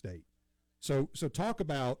specific state. So talk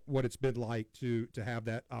about what it's been like to have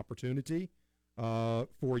that opportunity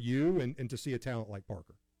for you and to see a talent like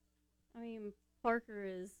Parker. I mean, Parker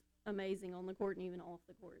is amazing on the court and even off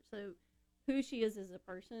the court. So who she is as a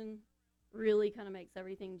person really kind of makes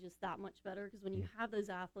everything just that much better, because when you have those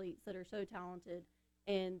athletes that are so talented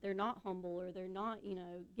and they're not humble or they're not, you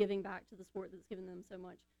know, giving back to the sport that's given them so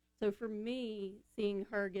much. So for me, seeing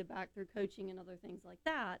her give back through coaching and other things like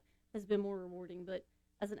that has been more rewarding. But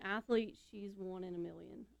as an athlete, she's one in a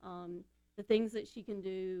million. The things that she can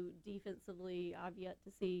do defensively, I've yet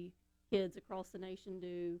to see kids across the nation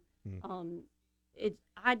do.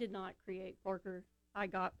 I did not create Parker. I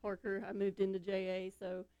got Parker. I moved into JA.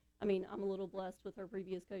 So, I mean, I'm a little blessed with her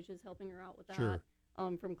previous coaches helping her out with that. Sure.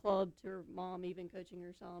 From club to her mom even coaching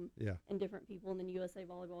her some. Yeah. And different people, and then USA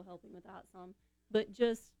Volleyball helping with that some. But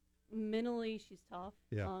just mentally, she's tough.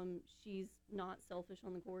 Yeah. She's not selfish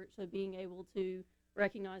on the court. So being able to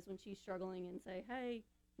recognize when she's struggling and say, hey,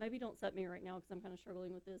 maybe don't set me right now because I'm kind of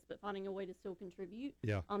struggling with this, but finding a way to still contribute.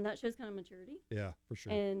 Yeah. That shows kind of maturity. Yeah, for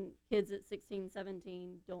sure. And kids at 16,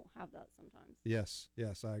 17 don't have that sometimes. Yes,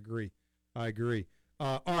 I agree.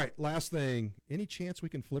 All right, last thing. Any chance we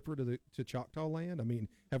can flip her to Choctaw Land? I mean,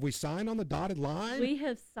 have we signed on the dotted line? We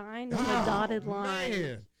have signed on the dotted line.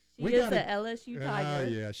 Man. She is an LSU Tiger.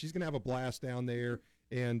 Yeah, she's going to have a blast down there.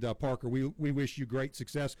 And, Parker, we wish you great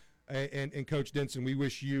success. And Coach Denson, we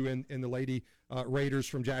wish you and the Lady Raiders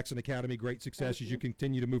from Jackson Academy great success as you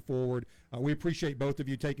continue to move forward. We appreciate both of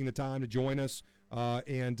you taking the time to join us,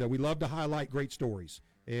 and we love to highlight great stories.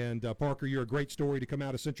 And, Parker, you're a great story to come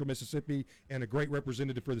out of Central Mississippi and a great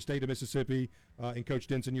representative for the state of Mississippi. And, Coach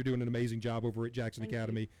Denson, you're doing an amazing job over at Jackson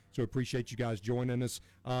Academy, so appreciate you guys joining us.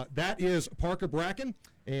 That is Parker Bracken,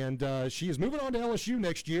 and she is moving on to LSU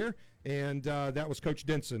next year. And that was Coach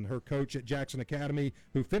Denson, her coach at Jackson Academy,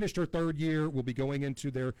 who finished her third year, will be going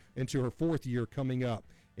into her fourth year coming up.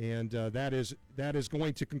 And that is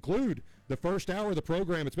going to conclude the first hour of the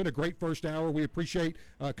program. It's been a great first hour. We appreciate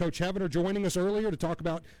Coach Heavener joining us earlier to talk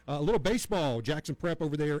about a little baseball, Jackson Prep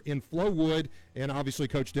over there in Flowood, and obviously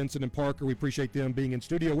Coach Denson and Parker. We appreciate them being in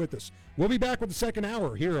studio with us. We'll be back with the second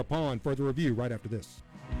hour here upon Further Review right after this.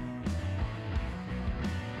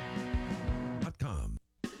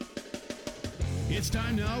 It's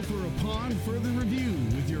time now for Upon Further Review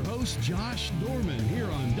with your host, Josh Dorman, here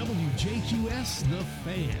on WJQS The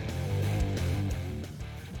Fan.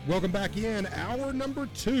 Welcome back in. Hour number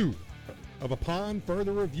 2 of Upon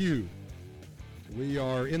Further Review. We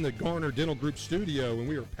are in the Garner Dental Group studio, and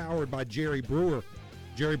we are powered by Jerry Brewer.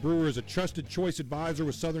 Jerry Brewer is a trusted choice advisor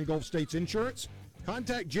with Southern Gulf States Insurance.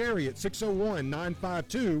 Contact Jerry at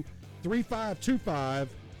 601-952-3525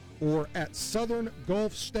 or at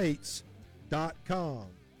southerngulfstates.com.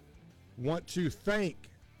 Want to thank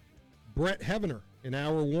Brett Heavener in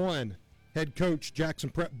hour 1, head coach Jackson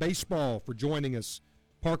Prep Baseball, for joining us.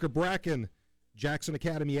 Parker Bracken, Jackson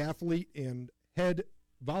Academy athlete, and head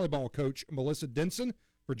volleyball coach Melissa Denson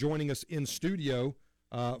for joining us in studio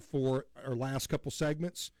for our last couple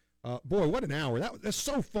segments. Boy, what an hour. That's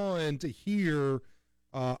so fun to hear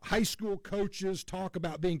high school coaches talk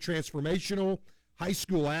about being transformational, high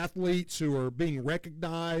school athletes who are being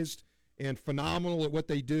recognized and phenomenal at what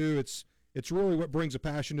they do. It's really what brings a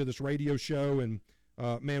passion to this radio show, and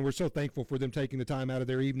man, we're so thankful for them taking the time out of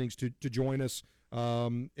their evenings to join us.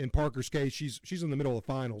 In Parker's case, she's in the middle of the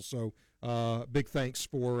finals, so big thanks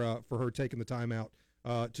for her taking the time out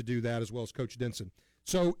to do that, as well as Coach Denson.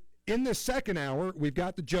 So in this second hour, we've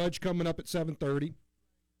got the judge coming up at 7:30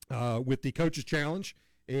 with the Coach's Challenge,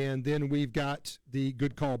 and then we've got the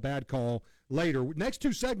good call, bad call later. Next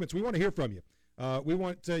two segments, we want to hear from you. We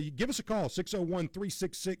want you give us a call,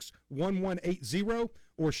 601-366-1180,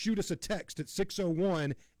 or shoot us a text at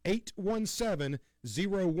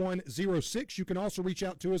 601-817-0106. You can also reach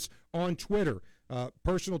out to us on Twitter.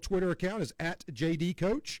 Personal Twitter account is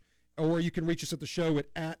 @JDCoach, or you can reach us at the show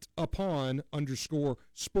at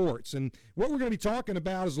 @upon_sports. And what we're going to be talking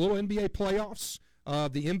about is a little NBA playoffs,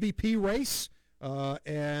 the MVP race.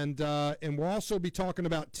 And we'll also be talking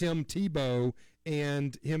about Tim Tebow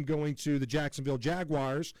and him going to the Jacksonville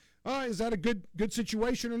Jaguars. Is that a good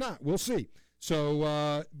situation or not? We'll see.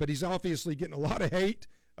 So, but he's obviously getting a lot of hate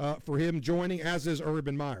for him joining, as is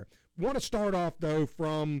Urban Meyer. Want to start off, though,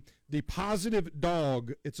 from The Positive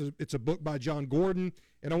Dog. It's a book by John Gordon,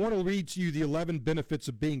 and I want to read to you the 11 benefits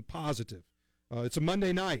of being positive. It's a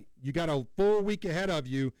Monday night. You got a full week ahead of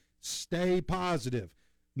you. Stay positive.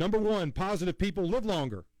 Number 1, positive people live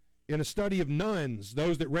longer. In a study of nuns,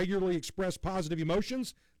 those that regularly express positive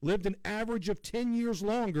emotions lived an average of 10 years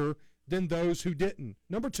longer than those who didn't.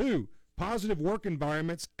 Number 2, positive work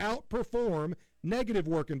environments outperform negative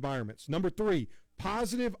work environments. Number 3,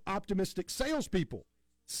 positive, optimistic salespeople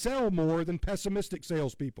sell more than pessimistic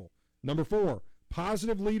salespeople. Number 4,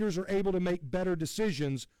 positive leaders are able to make better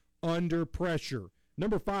decisions under pressure.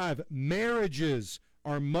 Number 5, marriages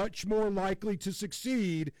are much more likely to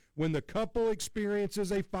succeed when the couple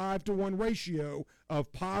experiences a 5-to-1 ratio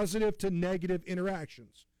of positive to negative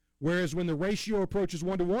interactions. Whereas when the ratio approaches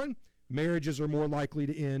 1-to-1, marriages are more likely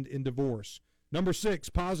to end in divorce. Number 6,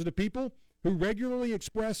 positive people who regularly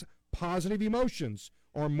express positive emotions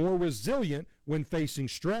are more resilient when facing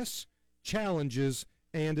stress, challenges,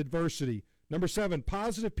 and adversity. Number 7,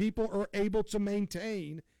 positive people are able to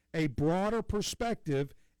maintain a broader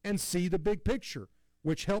perspective and see the big picture,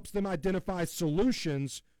 which helps them identify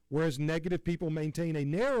solutions, whereas negative people maintain a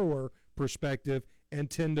narrower perspective and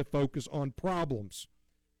tend to focus on problems.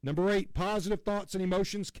 Number 8, positive thoughts and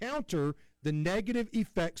emotions counter the negative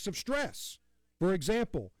effects of stress. For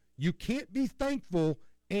example, you can't be thankful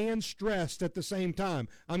and stressed at the same time.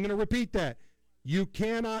 I'm going to repeat that. You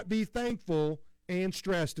cannot be thankful and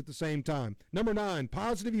stressed at the same time. Number 9,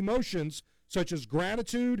 positive emotions such as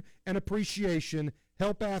gratitude and appreciation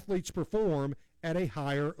help athletes perform at a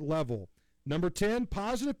higher level. Number 10,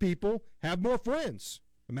 positive people have more friends.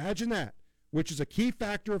 Imagine that, which is a key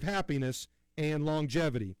factor of happiness and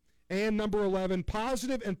longevity. And number 11,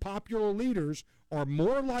 positive and popular leaders are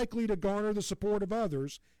more likely to garner the support of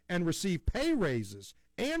others and receive pay raises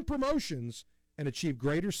and promotions and achieve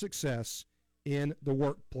greater success in the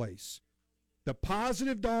workplace. The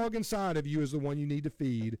positive dog inside of you is the one you need to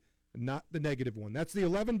feed, not the negative one. That's the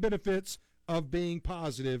 11 benefits of being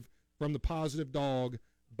positive from The Positive Dog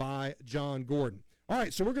by John Gordon. All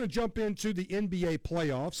right, so we're going to jump into the NBA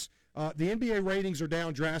playoffs. The NBA ratings are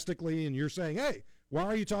down drastically, and you're saying, hey, why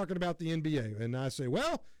are you talking about the NBA? And I say,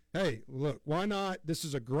 well, hey, look, why not? This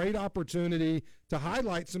is a great opportunity to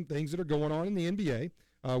highlight some things that are going on in the NBA.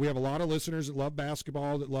 We have a lot of listeners that love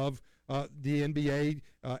basketball, that love the NBA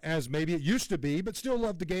as maybe it used to be, but still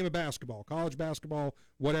love the game of basketball, college basketball,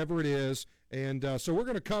 whatever it is. And so we're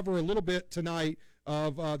going to cover a little bit tonight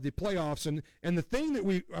of the playoffs. And the thing that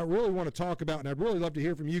we really want to talk about, and I'd really love to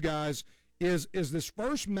hear from you guys, is this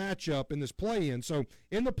first matchup in this play-in. So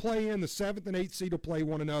in the play-in, the 7th and 8th seed will play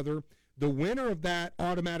one another. The winner of that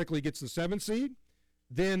automatically gets the 7th seed.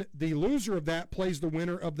 Then the loser of that plays the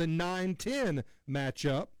winner of the 9-10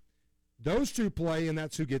 matchup. Those two play, and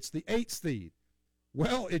that's who gets the 8th seed.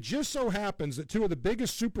 Well, it just so happens that two of the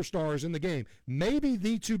biggest superstars in the game, maybe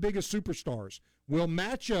the two biggest superstars, will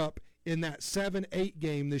match up in that 7-8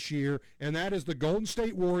 game this year, and that is the Golden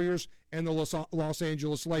State Warriors and the Los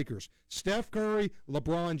Angeles Lakers. Steph Curry,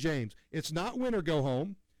 LeBron James. It's not win or go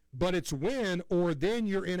home, but it's win, or then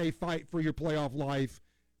you're in a fight for your playoff life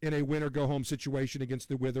in a win or go home situation against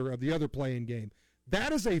the winner of the other play-in game.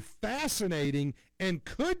 That is a fascinating and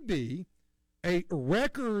could be a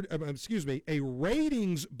ratings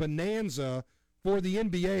bonanza for the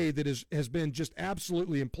NBA that has been just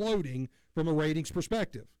absolutely imploding from a ratings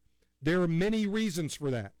perspective. There are many reasons for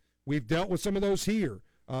that. We've dealt with some of those here.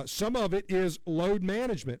 Some of it is load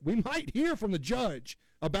management. We might hear from the judge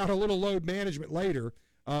about a little load management later,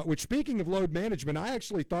 which, speaking of load management, I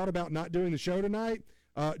actually thought about not doing the show tonight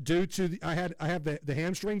due to I have the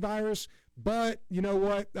hamstring virus. But you know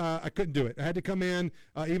what? I couldn't do it. I had to come in.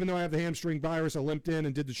 Even though I have the hamstring virus, I limped in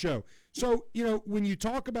and did the show. So, when you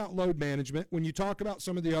talk about load management, when you talk about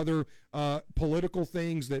some of the other political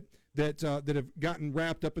things that have gotten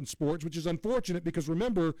wrapped up in sports, which is unfortunate because,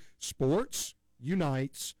 remember, sports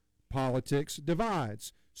unites, politics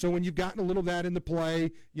divides. So when you've gotten a little of that into play,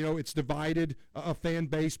 it's divided a fan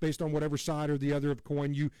base based on whatever side or the other of the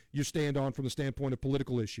coin you stand on from the standpoint of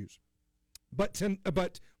political issues. But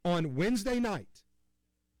on Wednesday night,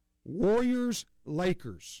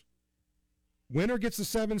 Warriors-Lakers, winner gets the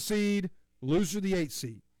 7 seed, loser the 8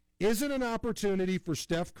 seed. Is it an opportunity for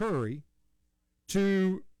Steph Curry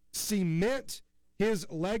to cement his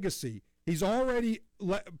legacy? He's already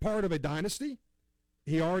part of a dynasty.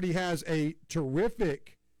 He already has a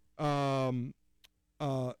terrific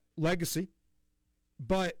legacy.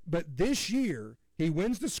 But this year, he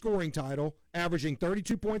wins the scoring title, averaging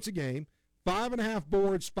 32 points a game, 5.5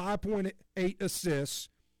 boards, 5.8 assists.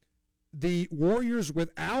 The Warriors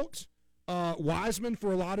without Wiseman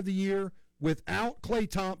for a lot of the year, without Klay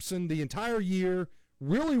Thompson the entire year,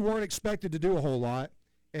 really weren't expected to do a whole lot.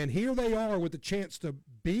 And here they are with the chance to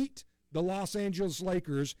beat the Los Angeles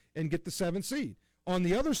Lakers and get the 7th seed. On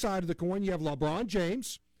the other side of the coin, you have LeBron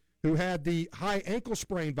James, who had the high ankle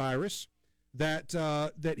sprain virus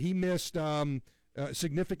that he missed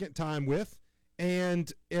significant time with,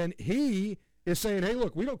 and he is saying, "Hey,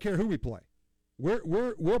 look, we don't care who we play.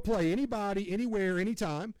 We'll play anybody, anywhere,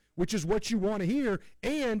 anytime," which is what you want to hear.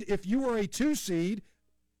 And if you are a 2 seed,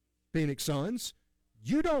 Phoenix Suns,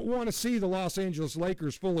 you don't want to see the Los Angeles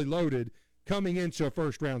Lakers fully loaded coming into a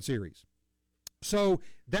first-round series. So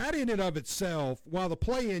that in and of itself, while the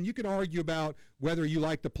play-in, you can argue about whether you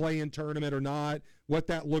like the play-in tournament or not, what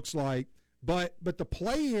that looks like. But the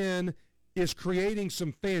play-in is creating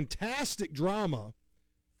some fantastic drama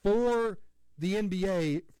for the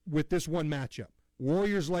NBA with this one matchup.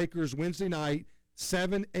 Warriors-Lakers Wednesday night,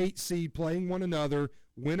 7-8 seed playing one another.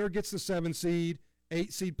 Winner gets the 7 seed.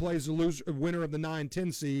 8 seed plays the winner of the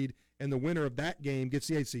 9-10 seed, and the winner of that game gets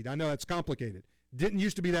the 8 seed. I know that's complicated. Didn't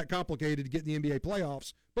used to be that complicated to get in the NBA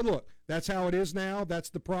playoffs, but look, that's how it is now. That's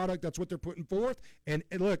the product. That's what they're putting forth. And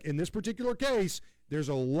look, in this particular case, there's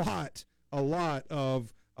a lot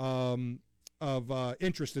of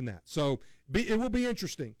interest in that. So it will be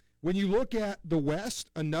interesting. When you look at the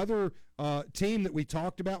West, another team that we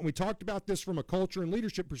talked about, and we talked about this from a culture and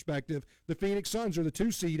leadership perspective, the Phoenix Suns are the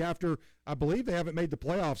 2 seed after, I believe they haven't made the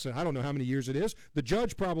playoffs in I don't know how many years it is. The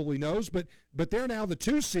judge probably knows, but they're now the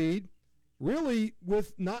 2 seed, really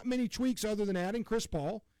with not many tweaks other than adding Chris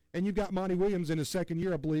Paul, and you've got Monty Williams in his second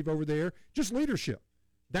year, I believe, over there. Just leadership.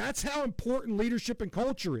 That's how important leadership and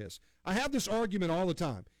culture is. I have this argument all the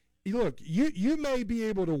time. Look, you may be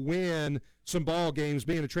able to win some ball games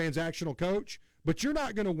being a transactional coach, but you're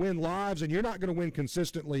not going to win lives and you're not going to win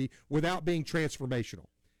consistently without being transformational.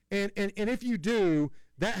 And if you do,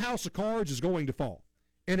 that house of cards is going to fall.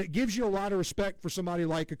 And it gives you a lot of respect for somebody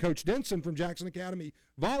like a Coach Denson from Jackson Academy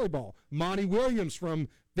Volleyball, Monty Williams from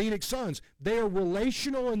Phoenix Suns. They are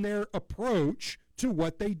relational in their approach to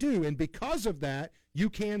what they do, and because of that, you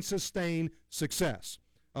can sustain success.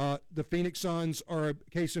 The Phoenix Suns are a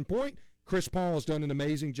case in point. Chris Paul has done an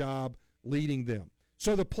amazing job leading them.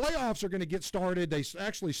 So the playoffs are going to get started. They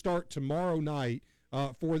actually start tomorrow night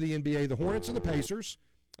for the NBA. The Hornets and the Pacers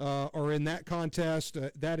are in that contest.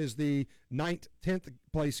 That is the 9th, 10th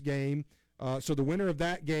place game. So the winner of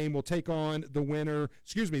that game will take on the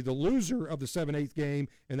loser of the 7-8 game,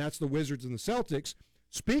 and that's the Wizards and the Celtics.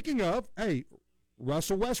 Speaking of,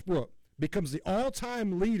 Russell Westbrook becomes the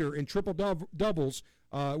all-time leader in triple-doubles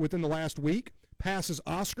within the last week, passes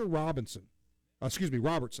Oscar Robertson.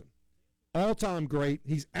 All-time great.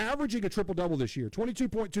 He's averaging a triple-double this year,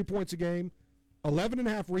 22.2 points a game,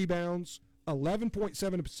 11.5 rebounds,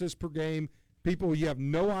 11.7 assists per game. People, you have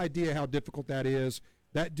no idea how difficult that is.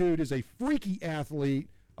 That dude is a freaky athlete,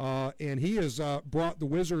 and he has brought the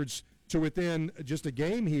Wizards to within just a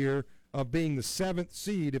game here of being the 7th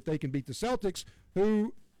seed if they can beat the Celtics,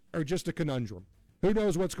 who are just a conundrum. Who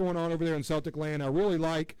knows what's going on over there in Celtic land? I really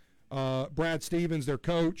like Brad Stevens, their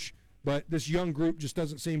coach, but this young group just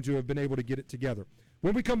doesn't seem to have been able to get it together.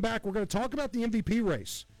 When we come back, we're going to talk about the MVP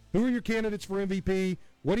race. Who are your candidates for MVP?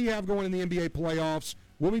 What do you have going in the NBA playoffs?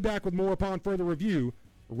 We'll be back with more upon further review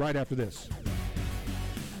right after this.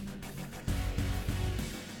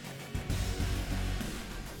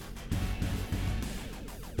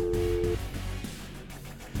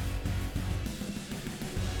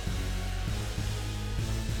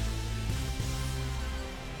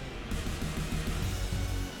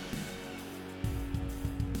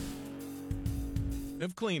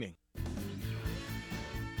 Of cleaning.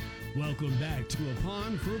 Welcome back to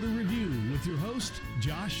Upon Further Review with your host,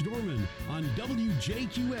 Josh Dorman, on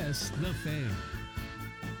WJQS The Fan.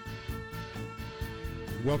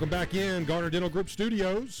 Welcome back in Garner Dental Group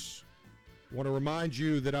Studios. I want to remind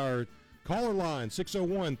you that our caller line,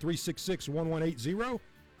 601-366-1180,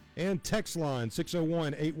 and text line,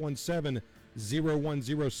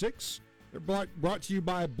 601-817-0106. They're brought to you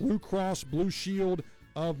by Blue Cross Blue Shield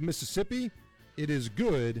of Mississippi. It is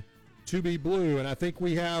good to be blue. And I think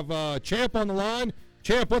we have Champ on the line.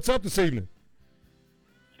 Champ, what's up this evening?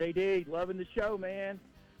 JD, loving the show, man.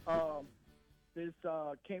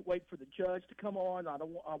 Can't wait for the judge to come on. I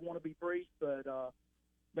want to be brief, but,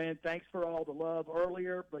 man, thanks for all the love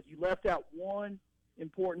earlier. But you left out one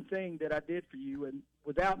important thing that I did for you, and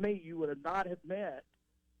without me, you would have not have met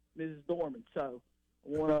Mrs. Dorman. So I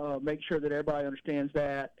want to make sure that everybody understands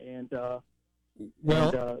that. And that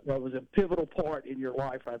was a pivotal part in your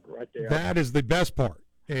life right there. That is the best part,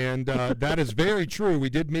 and that is very true. We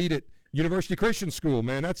did meet at University Christian School,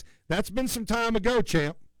 man. That's been some time ago,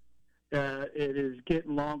 champ. It is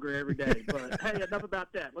getting longer every day. But, hey, enough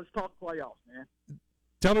about that. Let's talk playoffs, man.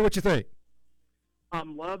 Tell me what you think.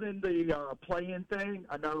 I'm loving the play-in thing.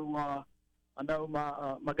 I know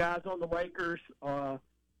my guys on the Lakers have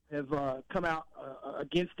come out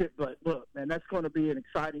against it. But, look, man, that's going to be an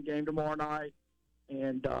exciting game tomorrow night.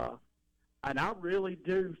 And I really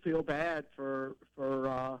do feel bad for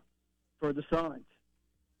the Suns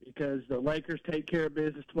because the Lakers take care of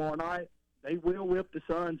business tomorrow night. They will whip the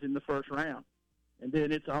Suns in the first round, and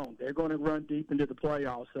then it's on. They're going to run deep into the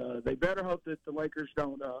playoffs. They better hope that the Lakers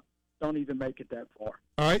don't even make it that far.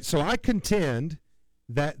 All right, so I contend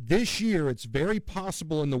that this year it's very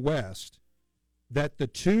possible in the West that the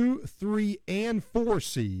 2, 3, and 4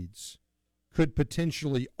 seeds could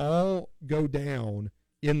potentially all go down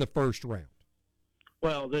in the first round.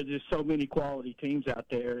 Well, there's just so many quality teams out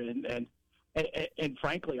there, and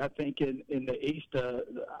frankly, I think in the East,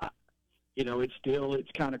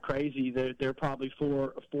 it's kind of crazy. There are probably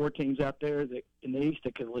four teams out there that in the East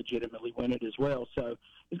that could legitimately win it as well. So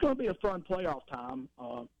it's going to be a fun playoff time.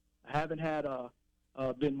 I haven't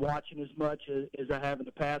been watching as much as I have in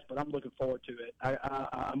the past, but I'm looking forward to it.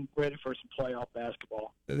 I'm ready for some playoff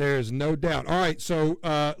basketball. There's no doubt. All right, so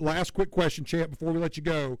last quick question, champ, before we let you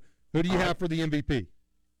go. Who do you have for the MVP?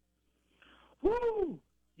 Woo!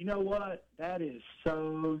 You know what? That is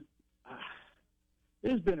so it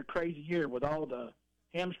has been a crazy year with all the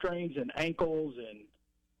hamstrings and ankles,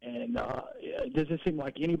 and it doesn't seem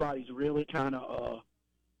like anybody's really kind of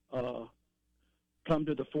come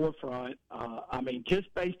to the forefront. I mean, just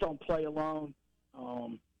based on play alone,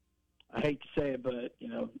 I hate to say it, but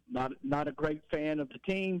not a great fan of the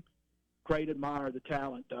team. Great admirer of the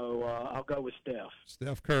talent, though. I'll go with Steph.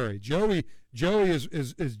 Steph Curry. Joey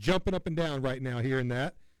is jumping up and down right now hearing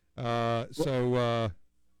that. What's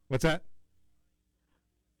that?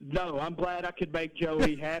 No, I'm glad I could make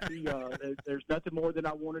Joey happy. There's nothing more than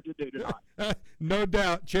I wanted to do tonight. No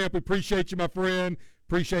doubt. Champ, we appreciate you, my friend.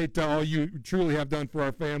 Appreciate all you truly have done for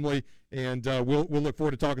our family, and we'll look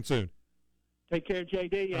forward to talking soon. Take care,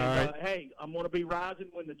 JD. And, right. Hey, I'm going to be rising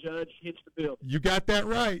when the judge hits the building. You got that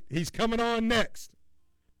right. He's coming on next.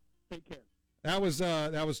 Take care. That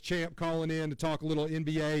was Champ calling in to talk a little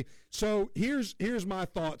NBA. So here's my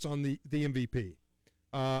thoughts on the MVP.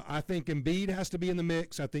 I think Embiid has to be in the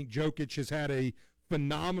mix. I think Jokic has had a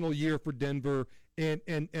phenomenal year for Denver.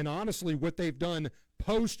 And honestly, what they've done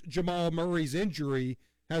post Jamal Murray's injury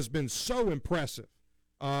has been so impressive.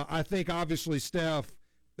 I think obviously Steph,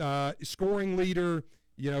 scoring leader.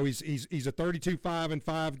 He's a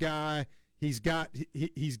 32-5-5 guy. He's got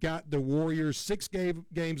the Warriors 6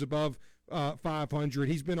 games above 500.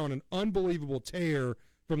 He's been on an unbelievable tear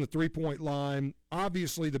from the 3-point line.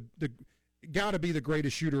 Obviously, the got to be the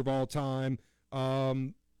greatest shooter of all time.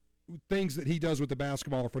 Things that he does with the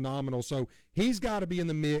basketball are phenomenal. So he's got to be in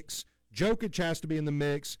the mix. Jokic has to be in the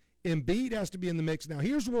mix. Embiid has to be in the mix. Now,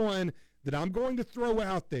 here's one that I'm going to throw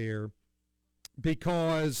out there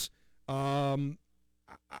because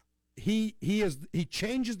he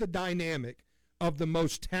changes the dynamic of the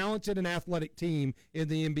most talented and athletic team in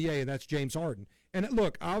the NBA, and that's James Harden. And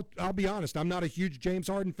look, I'll be honest, I'm not a huge James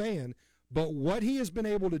Harden fan, but what he has been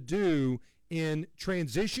able to do in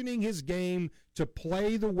transitioning his game to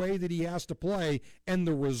play the way that he has to play and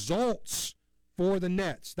the results for the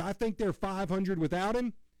Nets. I think they're 500 without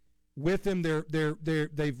him. With him,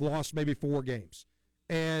 they've lost maybe 4 games.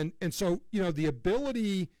 And so, the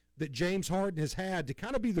ability that James Harden has had to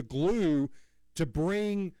kind of be the glue to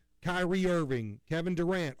bring Kyrie Irving, Kevin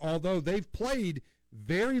Durant, although they've played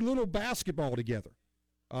very little basketball together,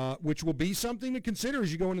 which will be something to consider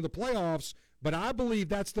as you go into the playoffs. But I believe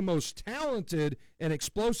that's the most talented and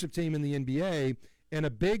explosive team in the NBA, and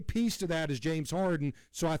a big piece to that is James Harden.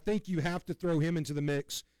 So I think you have to throw him into the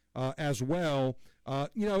mix as well.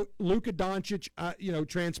 Luka Doncic,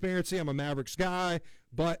 transparency, I'm a Mavericks guy,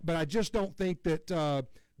 but I just don't think that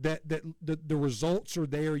the results are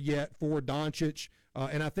there yet for Doncic.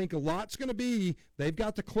 And I think a lot's going to be they've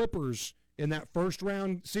got the Clippers in that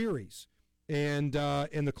first-round series. And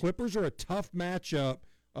the Clippers are a tough matchup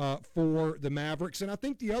for the Mavericks. And I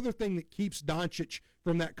think the other thing that keeps Doncic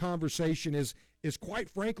from that conversation is quite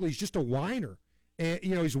frankly, he's just a whiner. And,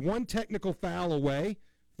 he's one technical foul away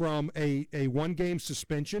from a 1-game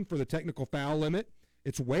suspension for the technical foul limit.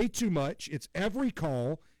 It's way too much. It's every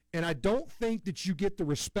call. And I don't think that you get the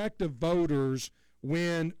respect of voters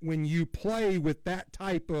when you play with that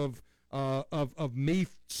type of of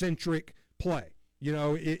me-centric play. You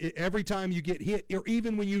know, every time you get hit, or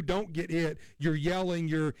even when you don't get hit, you're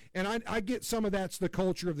yelling. And I get some of that's the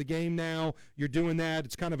culture of the game now. You're doing that.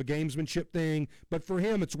 It's kind of a gamesmanship thing. But for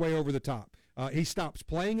him, it's way over the top. He stops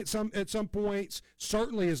playing at some points.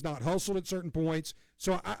 Certainly is not hustled at certain points.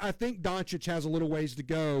 So I think Doncic has a little ways to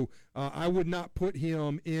go. I would not put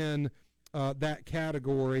him in that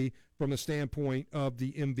category from the standpoint of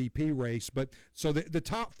the MVP race. But so the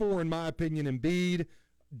top four, in my opinion, Embiid,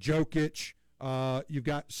 Jokic. You've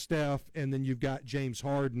got Steph, and then you've got James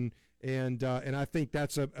Harden, and I think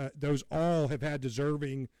that's those all have had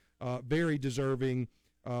very deserving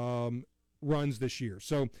runs this year.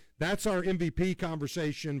 So that's our MVP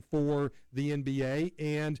conversation for the NBA.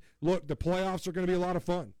 And look, the playoffs are going to be a lot of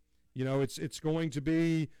fun. You know, it's going to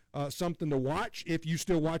be something to watch if you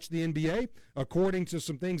still watch the NBA. According to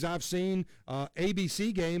some things I've seen,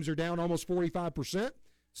 ABC games are down almost 45%.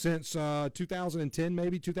 Since 2010,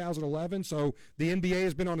 maybe 2011. So the NBA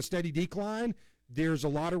has been on a steady decline. There's a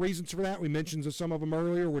lot of reasons for that. We mentioned some of them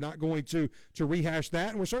earlier. We're not going to rehash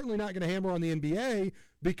that, and we're certainly not going to hammer on the NBA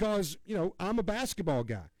because, you know, I'm a basketball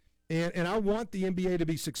guy, and I want the NBA to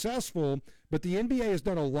be successful, but the NBA has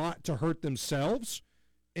done a lot to hurt themselves,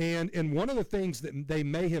 and one of the things that they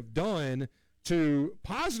may have done to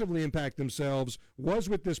positively impact themselves was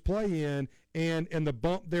with this play-in and the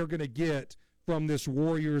bump they're going to get from this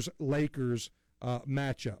Warriors-Lakers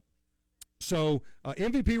matchup. So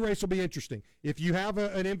MVP race will be interesting. If you have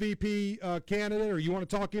an MVP candidate or you want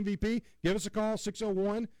to talk MVP, give us a call,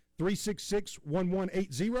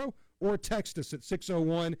 601-366-1180, or text us at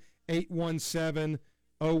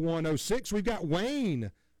 601-817-0106. We've got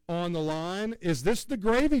Wayne on the line. Is this the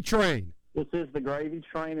gravy train? This is the gravy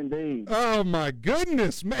train indeed. Oh, my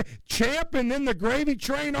goodness, man. Champ and then the gravy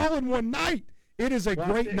train all in one night. It is a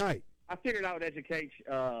great night. I figured I would educate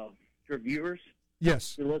your viewers,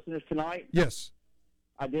 yes, your listeners tonight. Yes.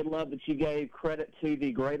 I did love that you gave credit to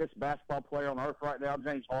the greatest basketball player on earth right now,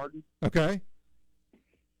 James Harden. Okay.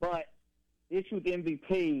 But the issue with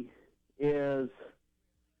MVP is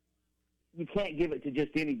you can't give it to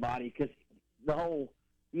just anybody because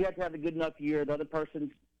you have to have a good enough year. The other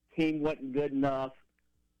person's team wasn't good enough.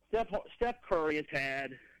 Steph Curry has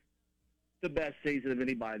had the best season of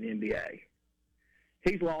anybody in the NBA.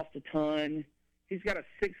 He's lost a ton. He's got a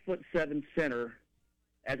 6'7" center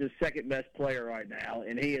as his second best player right now,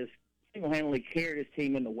 and he has single-handedly carried his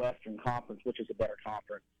team in the Western Conference, which is a better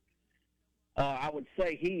conference. I would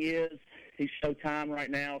say he's Showtime right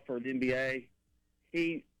now for the NBA.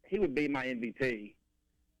 He would be my MVP.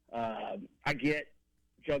 I get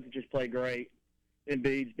Jokic just played great.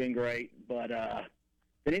 Embiid's been great, but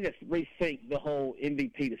they need to rethink the whole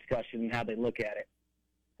MVP discussion and how they look at it.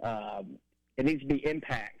 It needs to be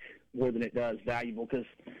impact more than it does valuable because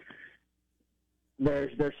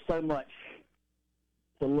there's so much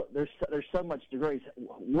there's so much degrees.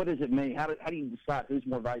 What does it mean? How do you decide who's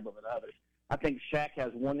more valuable than others? I think Shaq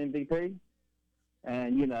has one MVP,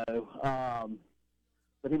 and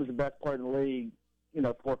but he was the best player in the league,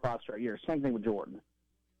 4 or 5 straight years. Same thing with Jordan.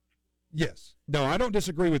 Yes. No, I don't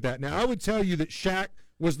disagree with that. Now, I would tell you that Shaq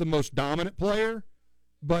was the most dominant player.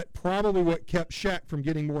 But probably what kept Shaq from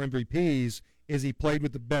getting more MVPs is he played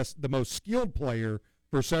with the most skilled player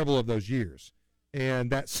for several of those years.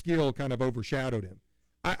 And that skill kind of overshadowed him.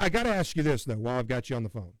 I got to ask you this, though, while I've got you on the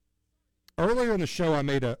phone. Earlier in the show, I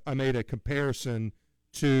made a comparison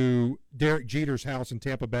to Derek Jeter's house in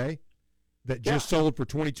Tampa Bay that just sold for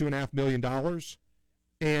 $22.5 million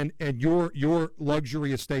and your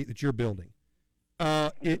luxury estate that you're building.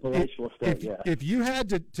 If you had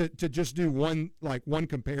to just do one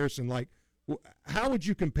comparison, how would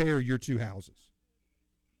you compare your two houses?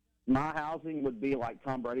 My housing would be like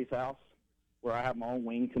Tom Brady's house, where I have my own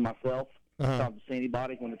wing to myself. I don't see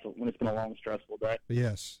anybody when it's been a long, stressful day.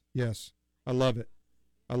 Yes, I love it.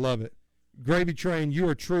 Gravy Train, you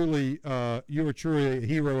are truly a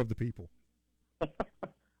hero of the people.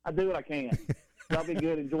 I do what I can. Y'all be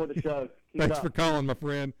good. Enjoy the show. Thanks for calling, my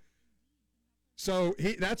friend. So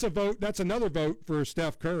that's a vote. That's another vote for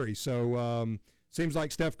Steph Curry. So seems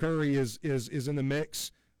like Steph Curry is in the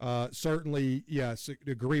mix. Certainly, yes,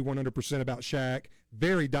 agree 100% about Shaq.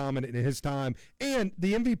 Very dominant in his time. And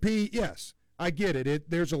the MVP, yes, I get it.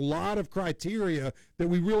 There's a lot of criteria that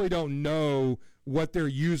we really don't know what they're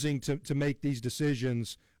using to make these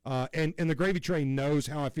decisions. And the Gravy Train knows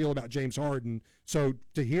how I feel about James Harden. So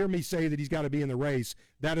to hear me say that he's got to be in the race,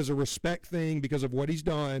 that is a respect thing because of what he's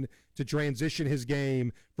done to transition his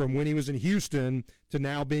game from when he was in Houston to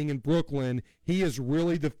now being in Brooklyn. He is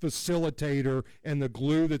really the facilitator and the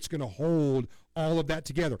glue that's going to hold all of that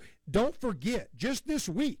together. Don't forget, just this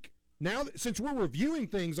week, Now, since we're reviewing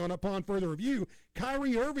things upon further review,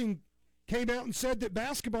 Kyrie Irving came out and said that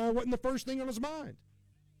basketball wasn't the first thing on his mind.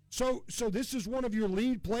 So this is one of your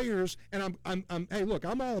lead players, and I'm hey, look,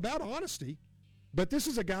 I'm all about honesty, but this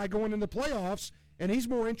is a guy going in the playoffs, and he's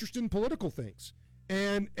more interested in political things.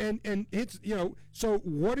 And it's, so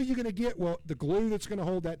what are you going to get? Well, the glue that's going to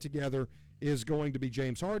hold that together is going to be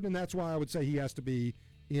James Harden, and that's why I would say he has to be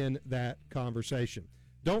in that conversation.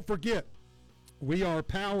 Don't forget, we are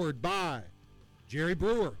powered by Jerry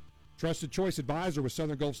Brewer, trusted choice advisor with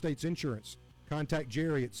Southern Gulf States Insurance. Contact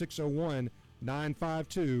Jerry at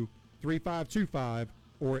 601-952-3525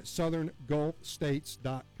 or at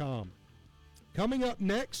southerngulfstates.com. Coming up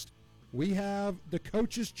next, we have the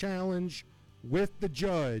Coaches Challenge with the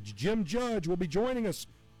Judge. Jim Judge will be joining us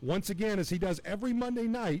once again, as he does every Monday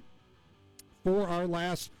night, for our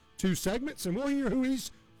last two segments, and we'll hear who he's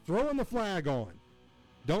throwing the flag on.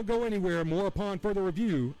 Don't go anywhere. More upon further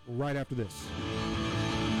review right after this.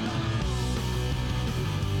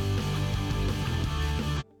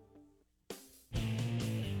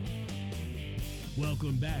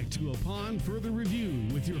 Welcome back to Upon Further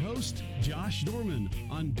Review with your host, Josh Dorman,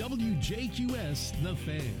 on WJQS The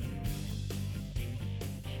Fan.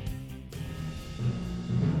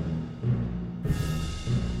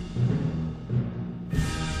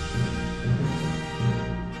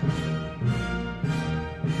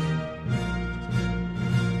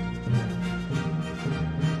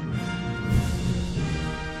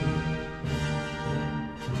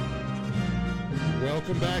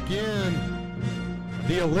 Welcome back in.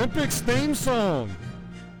 The Olympics theme song,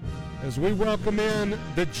 as we welcome in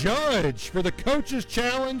the Judge for the Coaches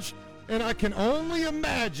Challenge, and I can only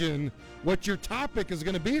imagine what your topic is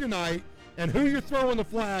going to be tonight and who you're throwing the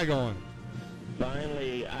flag on.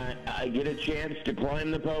 Finally, I get a chance to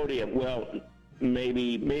climb the podium. Well,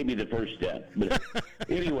 maybe the first step. But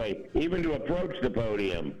anyway, even to approach the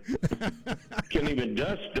podium, can't even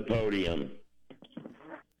dust the podium.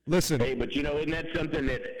 Listen. Hey, but isn't that something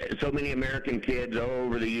that so many American kids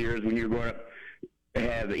over the years, when you're growing up,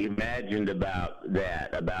 have imagined about that,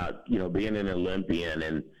 about being an Olympian,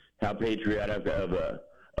 and how patriotic of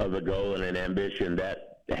a goal and an ambition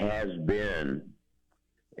that has been.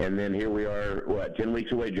 And then here we are, 10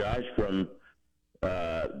 weeks away, Josh, from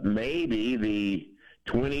maybe the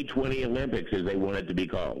 2020 Olympics, as they want it to be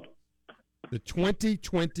called. The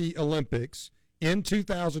 2020 Olympics in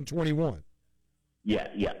 2021. Yeah.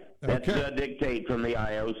 That's a dictate from the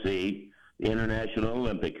IOC, the International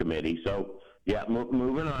Olympic Committee. So,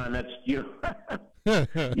 moving on. That's, yeah.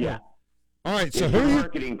 All right, so for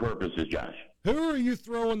marketing purposes, Josh. Who are you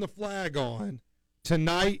throwing the flag on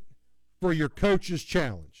tonight for your Coaches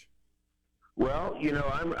Challenge? Well,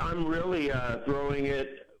 I'm really throwing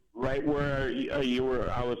it right where you were.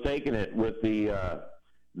 I was taking it with the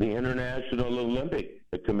International Olympic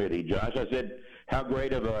Committee, Josh. I said how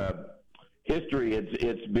great of a history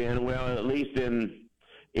it's been. Well, at least in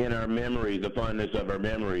our memories, the fondness of our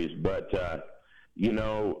memories. But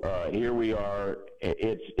here we are.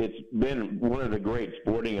 It's been one of the great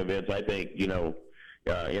sporting events, I think, in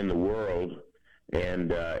the world. And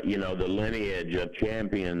the lineage of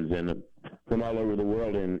champions and from all over the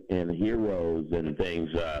world and heroes and things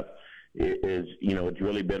is it's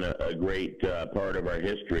really been a great part of our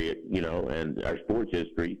history, and our sports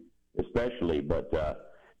history especially. But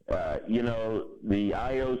the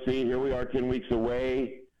IOC, here we are 10 weeks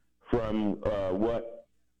away from what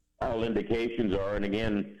all indications are. And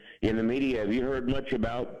again, in the media, have you heard much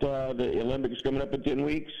about the Olympics coming up in 10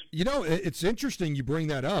 weeks? It's interesting you bring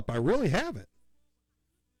that up. I really haven't.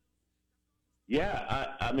 Yeah,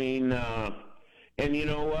 I mean, and you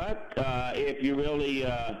know what? If you really,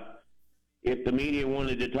 if the media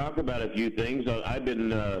wanted to talk about a few things, I've been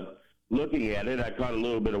looking at it. I caught a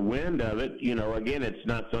little bit of wind of it. Again, it's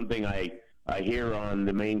not something I hear on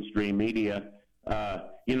the mainstream media.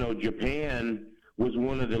 Japan was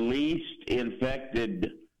one of the least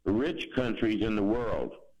infected rich countries in the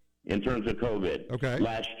world in terms of COVID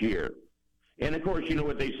last year. And, of course, you know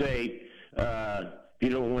what they say, if you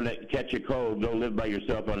don't want to catch a cold, go live by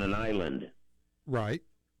yourself on an island. Right.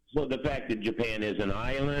 So the fact that Japan is an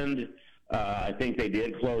island, I think they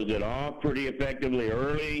did close it off pretty effectively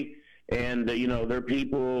early. And, their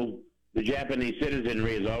people, the Japanese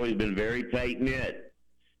citizenry has always been very tight-knit.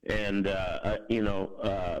 And,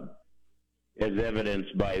 as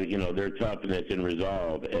evidenced by, their toughness and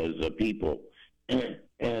resolve as a people.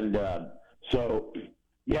 And so,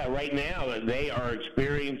 right now they are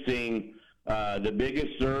experiencing the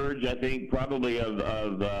biggest surge, I think, probably of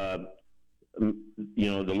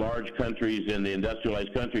the large countries and the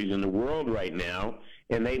industrialized countries in the world right now,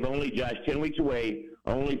 and they've only, Josh, 10 weeks away,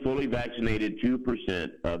 only fully vaccinated 2%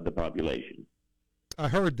 of the population. I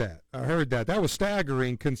heard that. That was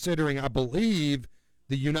staggering, considering I believe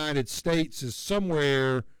the United States is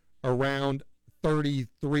somewhere around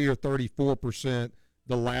 33 or 34%,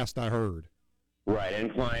 the last I heard. Right,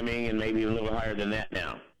 and climbing, and maybe a little higher than that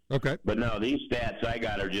now. Okay. But no, these stats I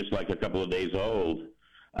got are just like a couple of days old.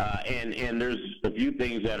 And there's a few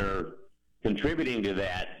things that are contributing to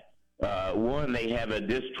that. One, they have a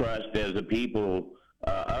distrust as a people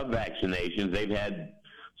of vaccinations. They've had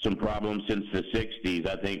some problems since the 60s,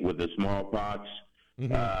 I think, with the smallpox.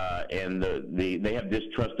 And they have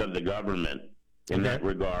distrust of the government in that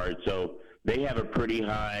regard. So they have a pretty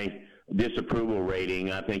high disapproval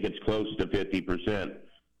rating. I think it's close to 50%,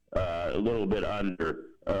 a little bit under.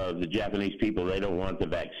 The Japanese people, they don't want the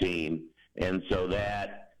vaccine. And so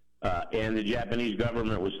that, and the Japanese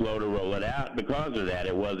government was slow to roll it out because of that.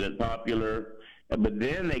 It wasn't popular. But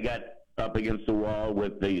then they got up against the wall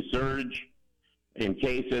with the surge in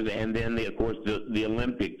cases, and then, of course, the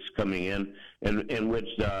Olympics coming in which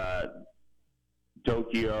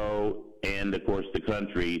Tokyo and, of course, the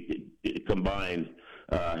country combined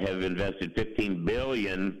have invested $15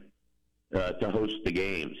 billion to host the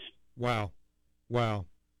games. Wow.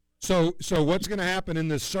 So what's going to happen in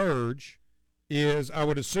this surge is, I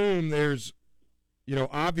would assume there's,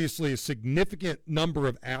 obviously a significant number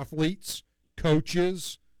of athletes,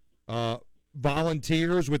 coaches,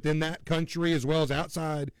 volunteers within that country as well as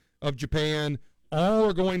outside of Japan, all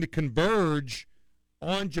are going to converge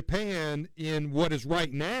on Japan in what is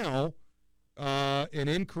right now an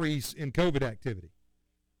increase in COVID activity.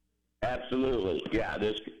 Absolutely. Yeah,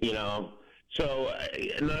 so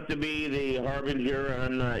not to be the harbinger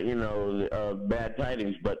on, bad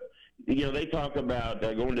tidings, but, they talk about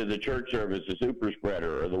going to the church service, the super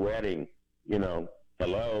spreader, or the wedding,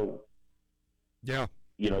 hello. Yeah.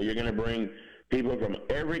 You're going to bring people from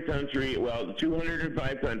every country,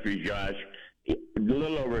 205 countries, Josh, a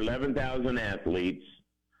little over 11,000 athletes,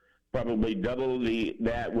 probably double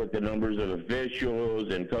that with the numbers of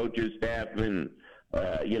officials and coaches, staff, and,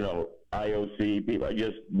 IOC people,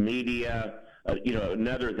 just media,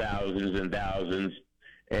 another thousands and thousands.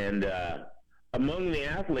 And among the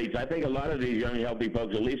athletes, I think a lot of these young, healthy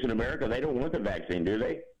folks, at least in America, they don't want the vaccine, do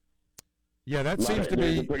they? Yeah, that seems to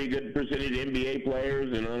be a pretty good percentage of NBA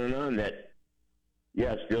players and on that,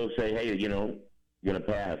 still say, hey, going to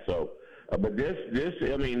pass. So, but this is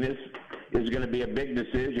going to be a big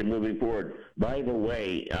decision moving forward. By the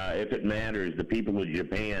way, if it matters, the people of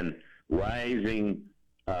Japan rising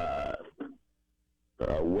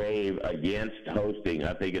wave against hosting,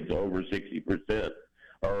 I think it's over 60%,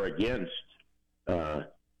 are against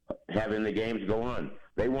having the games go on.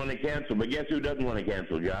 They want to cancel, but guess who doesn't want to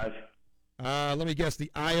cancel, Josh? Let me guess,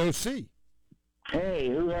 the IOC. Hey,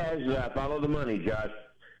 who has follow the money, Josh?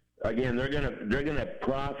 Again, they're gonna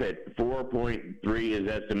profit 4.3 is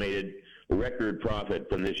estimated record profit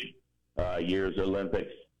from this year's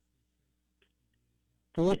Olympics.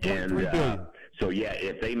 4.3 billion. So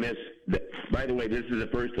if they miss, by the way, this is the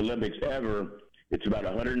first Olympics ever. It's about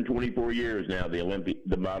 124 years now.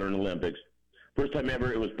 The modern Olympics, first time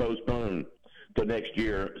ever it was postponed to next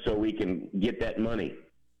year, so we can get that money.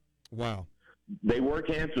 Wow. They were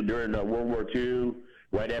canceled during World War II,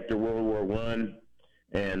 right after World War I,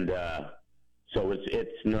 and so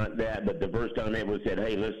it's not that. But the first time it was said,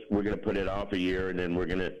 hey, we're going to put it off a year, and then we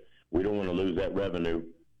don't want to lose that revenue.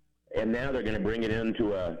 And now they're going to bring it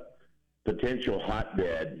into a potential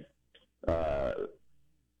hotbed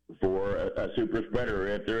for a super spreader.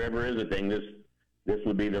 If there ever is a thing, this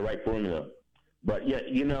would be the right formula. But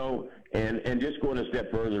and just going a step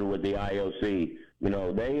further with the IOC.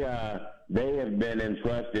 They have been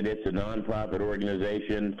entrusted. It's a nonprofit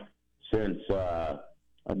organization since I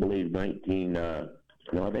believe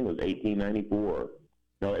 1894.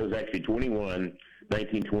 No, it was actually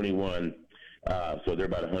 1921. So they're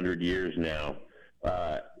about 100 years now.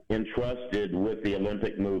 Entrusted with the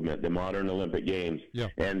Olympic movement, the modern Olympic Games. Yeah.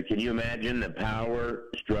 And can you imagine the power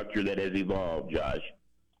structure that has evolved, Josh,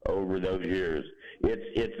 over those years?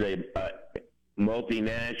 It's a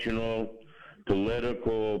multinational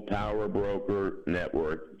political power broker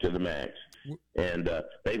network to the max. And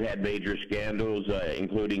they've had major scandals,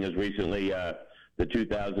 including as recently the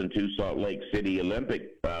 2002 Salt Lake City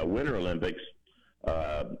Winter Olympics.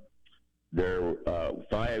 There were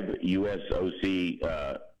 5 U.S.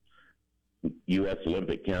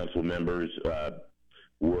 Olympic Council members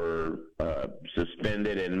were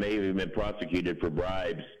suspended and may have been prosecuted for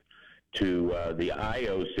bribes to the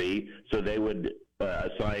IOC, so they would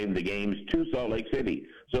assigned the games to Salt Lake City.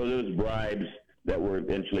 So those bribes that were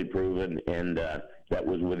eventually proven, and that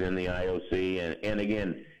was within the IOC. And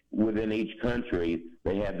again, within each country,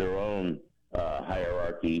 they had their own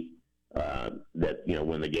hierarchy that,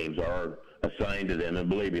 when the games are assigned to them. And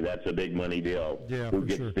believe me, that's a big money deal. Yeah, Who for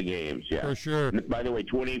gets sure. the games, yeah. For sure. And by the way,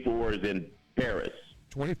 24 is in Paris.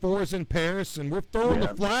 24 is in Paris, and we're throwing Yeah.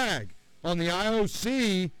 the flag on the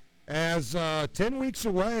IOC as 10 weeks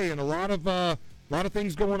away, and a lot of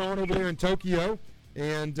things going on over there in Tokyo.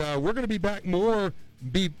 And we're going to be back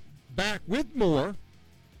with more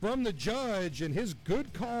from the judge and his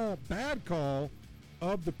good call, bad call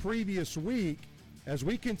of the previous week as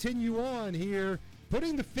we continue on here,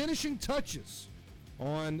 putting the finishing touches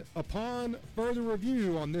upon further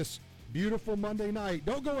review on this beautiful Monday night.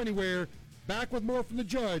 Don't go anywhere. Back with more from the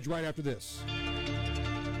judge right after this.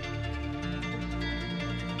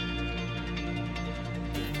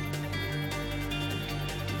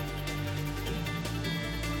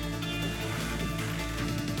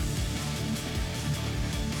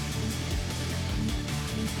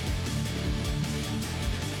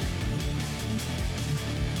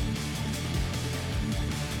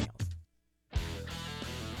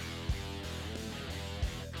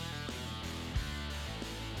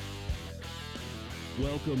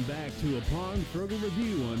 Welcome back to Upon Further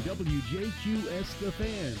Review on WJQS The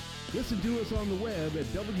Fan. Listen to us on the web at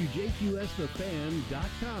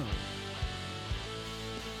WJQSTheFan.com.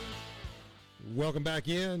 Welcome back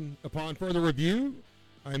in Upon Further Review.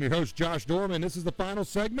 I'm your host, Josh Dorman. This is the final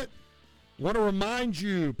segment. Want to remind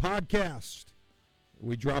you, podcast.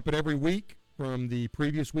 We drop it every week from the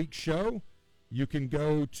previous week's show. You can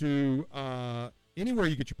go to anywhere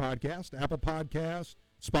you get your podcast, Apple Podcast,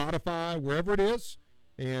 Spotify, wherever it is,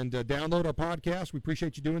 and download our podcast. We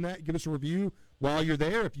appreciate you doing that. Give us a review while you're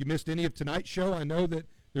there. If you missed any of tonight's show, I know that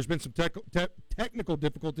there's been some technical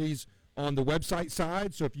difficulties on the website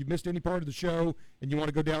side, so if you missed any part of the show and you want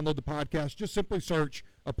to go download the podcast, just simply search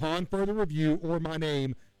Upon Further Review or my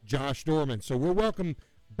name, Josh Dorman. So we're welcome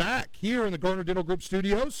back here in the Garner Dental Group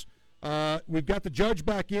studios. We've got the judge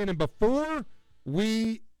back in, and before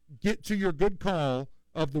we get to your good call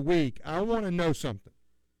of the week, I want to know something.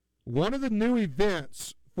 One of the new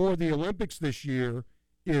events for the Olympics this year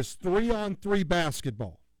is 3-on-3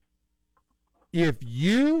 basketball. If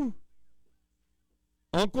you,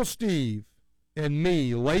 Uncle Steve, and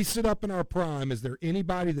me lace it up in our prime, is there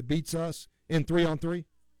anybody that beats us in 3-on-3?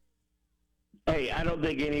 Hey, I don't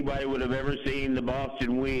think anybody would have ever seen the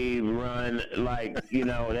Boston Weave run like, they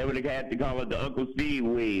would have had to call it the Uncle Steve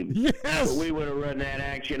Weave. Yes! But we would have run that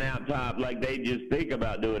action out top like they just think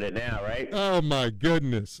about doing it now, right? Oh, my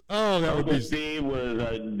goodness. Oh, that Uncle would be... Steve was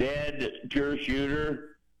a dead pure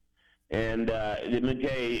shooter. And let me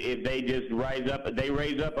tell you, if they just raise up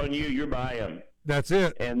on you, you're by them. That's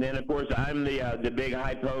it. And then, of course, I'm the big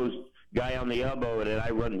high post guy on the elbow, and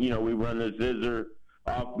I run, we run the scissor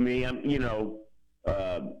off me. I'm,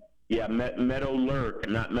 Meadow Lurk,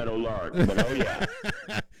 not Meadow Lark, but oh yeah.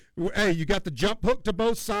 Hey, you got the jump hook to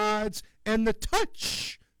both sides and the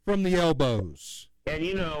touch from the elbows. And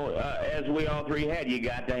as we all three had, you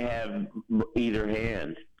got to have either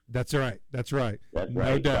hand. That's right. That's right. That's no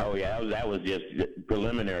right. doubt. Oh yeah, that was just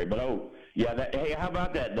preliminary. But hey, how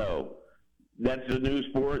about that though? That's a new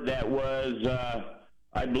sport that was,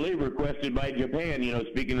 I believe, requested by Japan.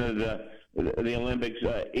 Speaking of the Olympics,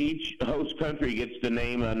 each host country gets to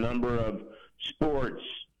name a number of sports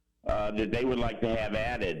that they would like to have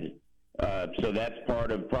added. So that's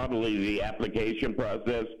part of probably the application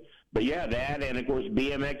process. But yeah, that, and of course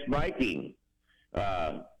BMX biking.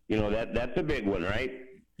 That's a big one, right?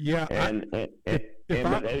 Yeah. Through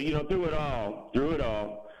it all,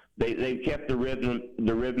 they've kept the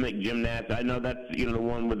rhythmic gymnastics. I know that's the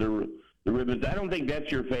one with the rhythms. I don't think that's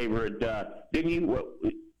your favorite. Didn't you?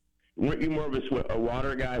 Weren't you more of a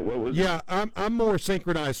water guy? What was? Yeah, I'm more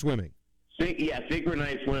synchronized swimming.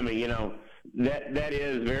 Synchronized swimming. That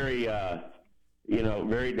is very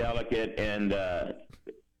very delicate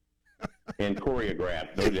and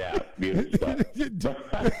choreographed, no doubt. Beautiful stuff.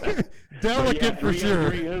 Delicate for sure.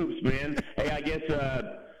 3 hoops, man. Hey, I guess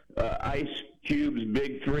Ice Cube's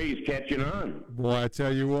big three's catching on. Boy, I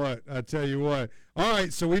tell you what. All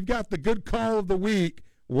right, so we've got the good call of the week.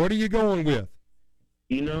 What are you going with?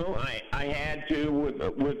 I had to,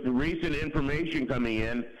 with the recent information coming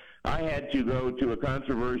in, I had to go to a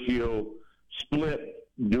controversial split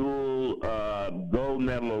dual gold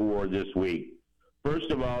medal award this week.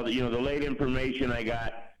 First of all, the late information I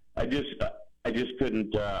got, I just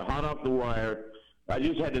couldn't, hot off the wire, I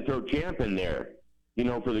just had to throw Champ in there,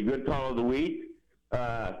 for the good call of the week.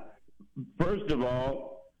 First of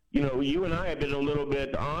all, you know, you and I have been a little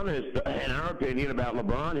bit honest in our opinion about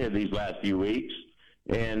LeBron here these last few weeks,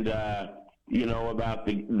 and you know, about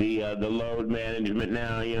the load management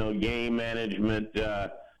now, you know, game management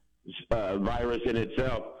virus in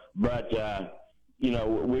itself. But you know,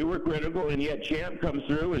 we were critical, and yet Champ comes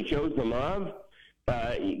through and shows the love.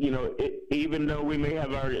 You know, even though we may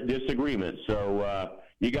have our disagreements, so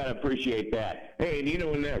you got to appreciate that. Hey, and you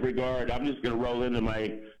know, in that regard, I'm just going to roll into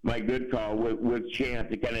my good call with Champ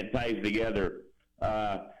that kind of ties together.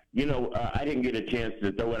 You know, I didn't get a chance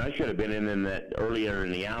to throw it. I should have been in that earlier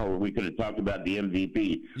in the hour. We could have talked about the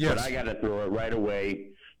MVP, yes. But I got to throw it right away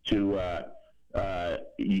to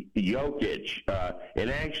Jokic.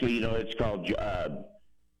 And actually, you know, it's called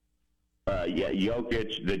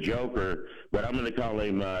Jokic the Joker, but I'm going to call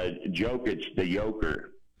him Jokic the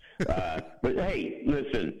Joker. But hey,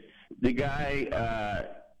 listen, the guy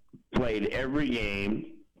played every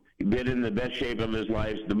game, been in the best shape of his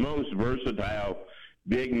life, the most versatile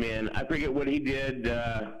big man. I forget what he did.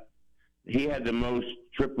 He had the most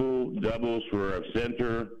triple doubles for a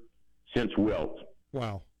center since Wilt.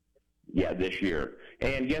 Wow. Yeah, this year.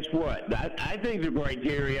 And guess what? I think the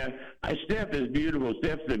criteria, Steph is beautiful.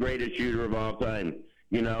 Steph's the greatest shooter of all time,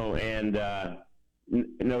 you know, and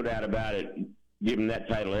no doubt about it, give him that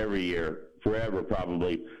title every year, forever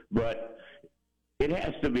probably. But it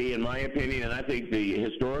has to be, in my opinion, and I think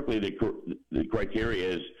historically the criteria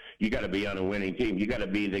is you got to be on a winning team. You got to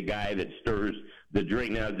be the guy that stirs the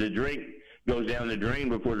drink. Now, if the drink goes down the drain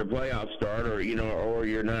before the playoffs start, or, you know, or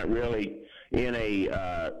you're not really in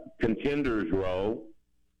a contender's role,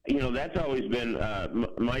 you know, that's always been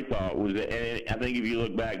my thought. Was that, and I think if you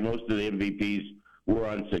look back, most of the MVPs were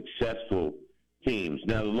on successful teams.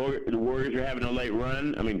 Now, the Warriors are having a late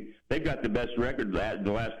run. I mean, they've got the best record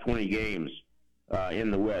the last 20 games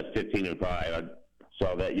in the West, 15-5. I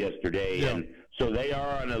saw that yesterday. Yeah. And so they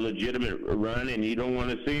are on a legitimate run, and you don't want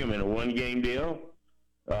to see them in a one-game deal.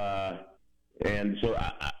 And so,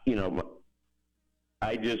 you know,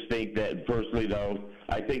 I just think that, personally, though,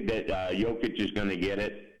 I think that Jokic is going to get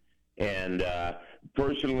it. And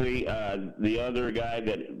personally, the other guy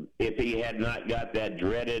that, if he had not got that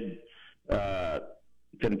dreaded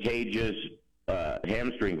contagious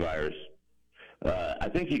hamstring virus, I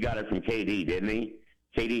think he got it from KD, didn't he?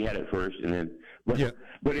 KD had it first, and then.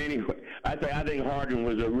 But anyway, I think Harden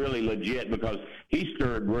was a really legit, because he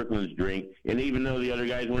stirred Brooklyn's drink, and even though the other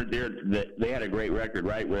guys weren't there, they had a great record,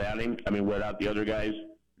 right? Without him, I mean, without the other guys,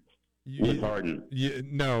 with Harden.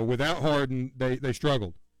 No, without Harden, they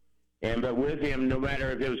struggled. But with him, no matter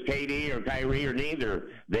if it was KD or Kyrie or neither,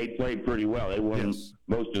 they played pretty well. They won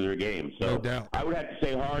most of their games. So no doubt. I would have to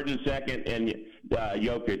say Harden second and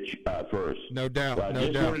Jokic first. No doubt.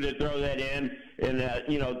 Just wanted to throw that in. And,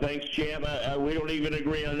 you know, thanks, Champ. We don't even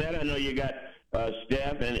agree on that. I know you got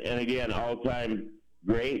Steph, and again, all-time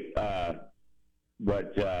great.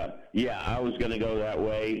 But, yeah, I was going to go that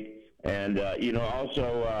way. And, you know,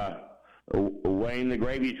 also Wayne, the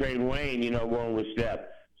gravy train Wayne, you know, going with Steph.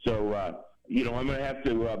 So, you know, I'm going to have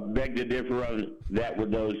to beg to differ on that with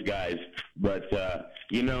those guys. But,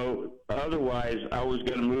 you know, otherwise, I was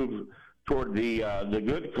going to move toward the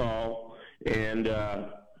good call. And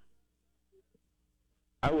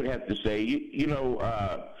I would have to say, you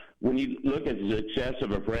know, when you look at the success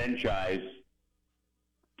of a franchise,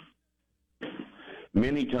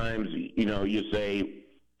 many times, you know, you say,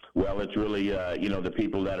 well, it's really, you know, the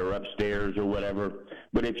people that are upstairs or whatever.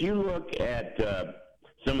 But if you look at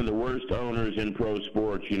some of the worst owners in pro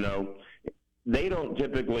sports, you know, they don't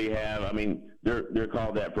typically have, I mean, they're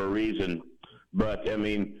called that for a reason. But, I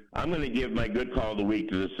mean, I'm going to give my good call of the week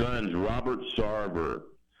to the Suns, Robert Sarver,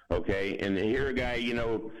 okay? And here a guy, you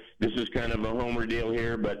know, this is kind of a homer deal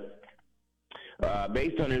here, but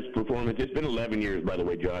based on his performance, it's been 11 years, by the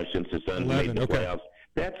way, Josh, since the Suns made the playoffs.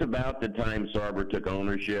 That's about the time Sarver took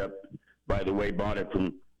ownership. By the way, bought it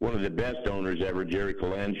from one of the best owners ever, Jerry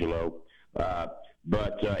Colangelo.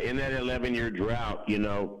 But in that 11-year drought, you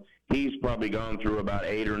know, he's probably gone through about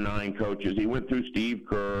 8 or 9 coaches. He went through Steve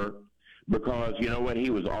Kerr because, you know what,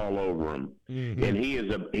 he was all over him. Mm-hmm. And he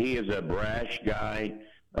is a brash guy.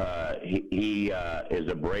 He is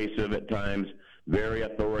abrasive at times, very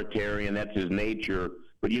authoritarian. That's his nature.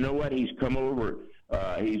 But you know what? He's come over.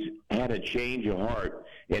 He's had a change of heart.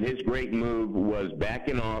 And his great move was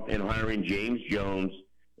backing off and hiring James Jones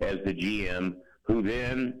as the GM, who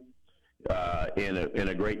then, in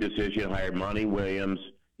a great decision, hired Monty Williams.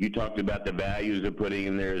 You talked about the values of putting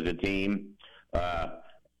in there as a team.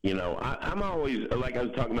 You know, I'm always, like I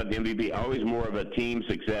was talking about the MVP, always more of a team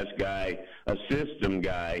success guy, a system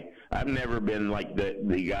guy. I've never been like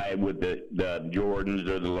the guy with the Jordans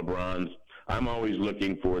or the LeBrons. I'm always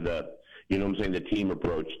looking for the, you know what I'm saying, the team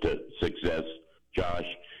approach to success, Josh.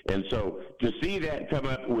 And so to see that come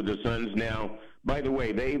up with the Suns now, by the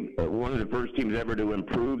way, they one of the first teams ever to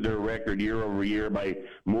improve their record year over year by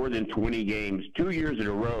more than 20 games, 2 years in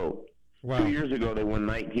a row. Wow. 2 years ago, they won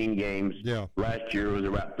 19 games. Yeah. Last year, it was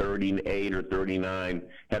about 38 or 39.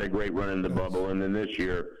 Had a great run in the bubble. And then this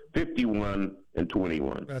year, 51 and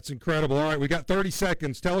 21. That's incredible. All right, we got 30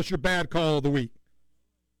 seconds. Tell us your bad call of the week.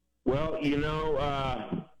 Well, you know,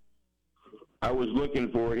 I was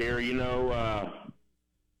looking for here, you know,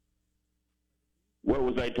 what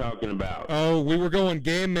was I talking about? Oh, we were going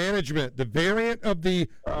game management, the variant of the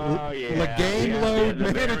game load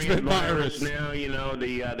management virus. Now, you know,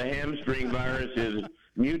 the hamstring virus is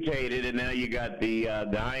mutated, and now you got the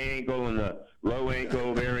high ankle and the low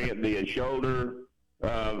ankle variant, the shoulder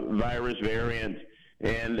virus variant,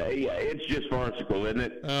 and it's just farcical, isn't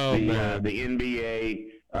it? Oh, man. The NBA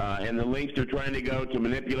and the lengths they're trying to go to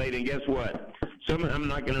manipulate, and guess what? I'm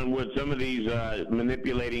not going to wood. Some of these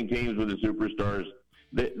manipulating teams with the superstars,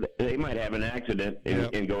 they might have an accident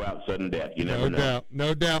and go out sudden death. You never know.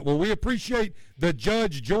 No doubt. Well, we appreciate the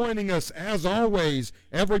judge joining us, as always,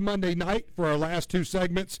 every Monday night for our last two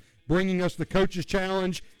segments, bringing us the Coach's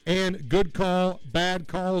Challenge and Good Call, Bad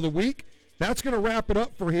Call of the Week. That's going to wrap it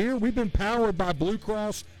up for here. We've been powered by Blue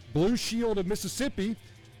Cross Blue Shield of Mississippi.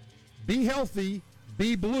 Be healthy,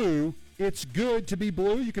 be blue. It's good to be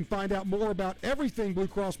blue. You can find out more about everything Blue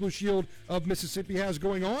Cross Blue Shield of Mississippi has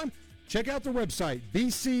going on. Check out their website,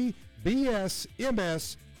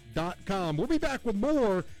 bcbsms.com. We'll be back with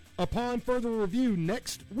more upon further review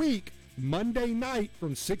next week, Monday night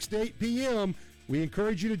from 6 to 8 p.m. We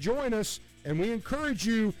encourage you to join us, and we encourage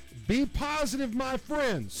you, be positive, my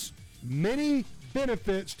friends. Many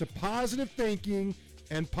benefits to positive thinking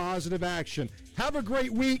and positive action. Have a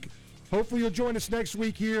great week. Hopefully you'll join us next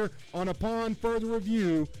week here on Upon Further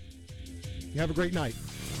Review. You have a great night.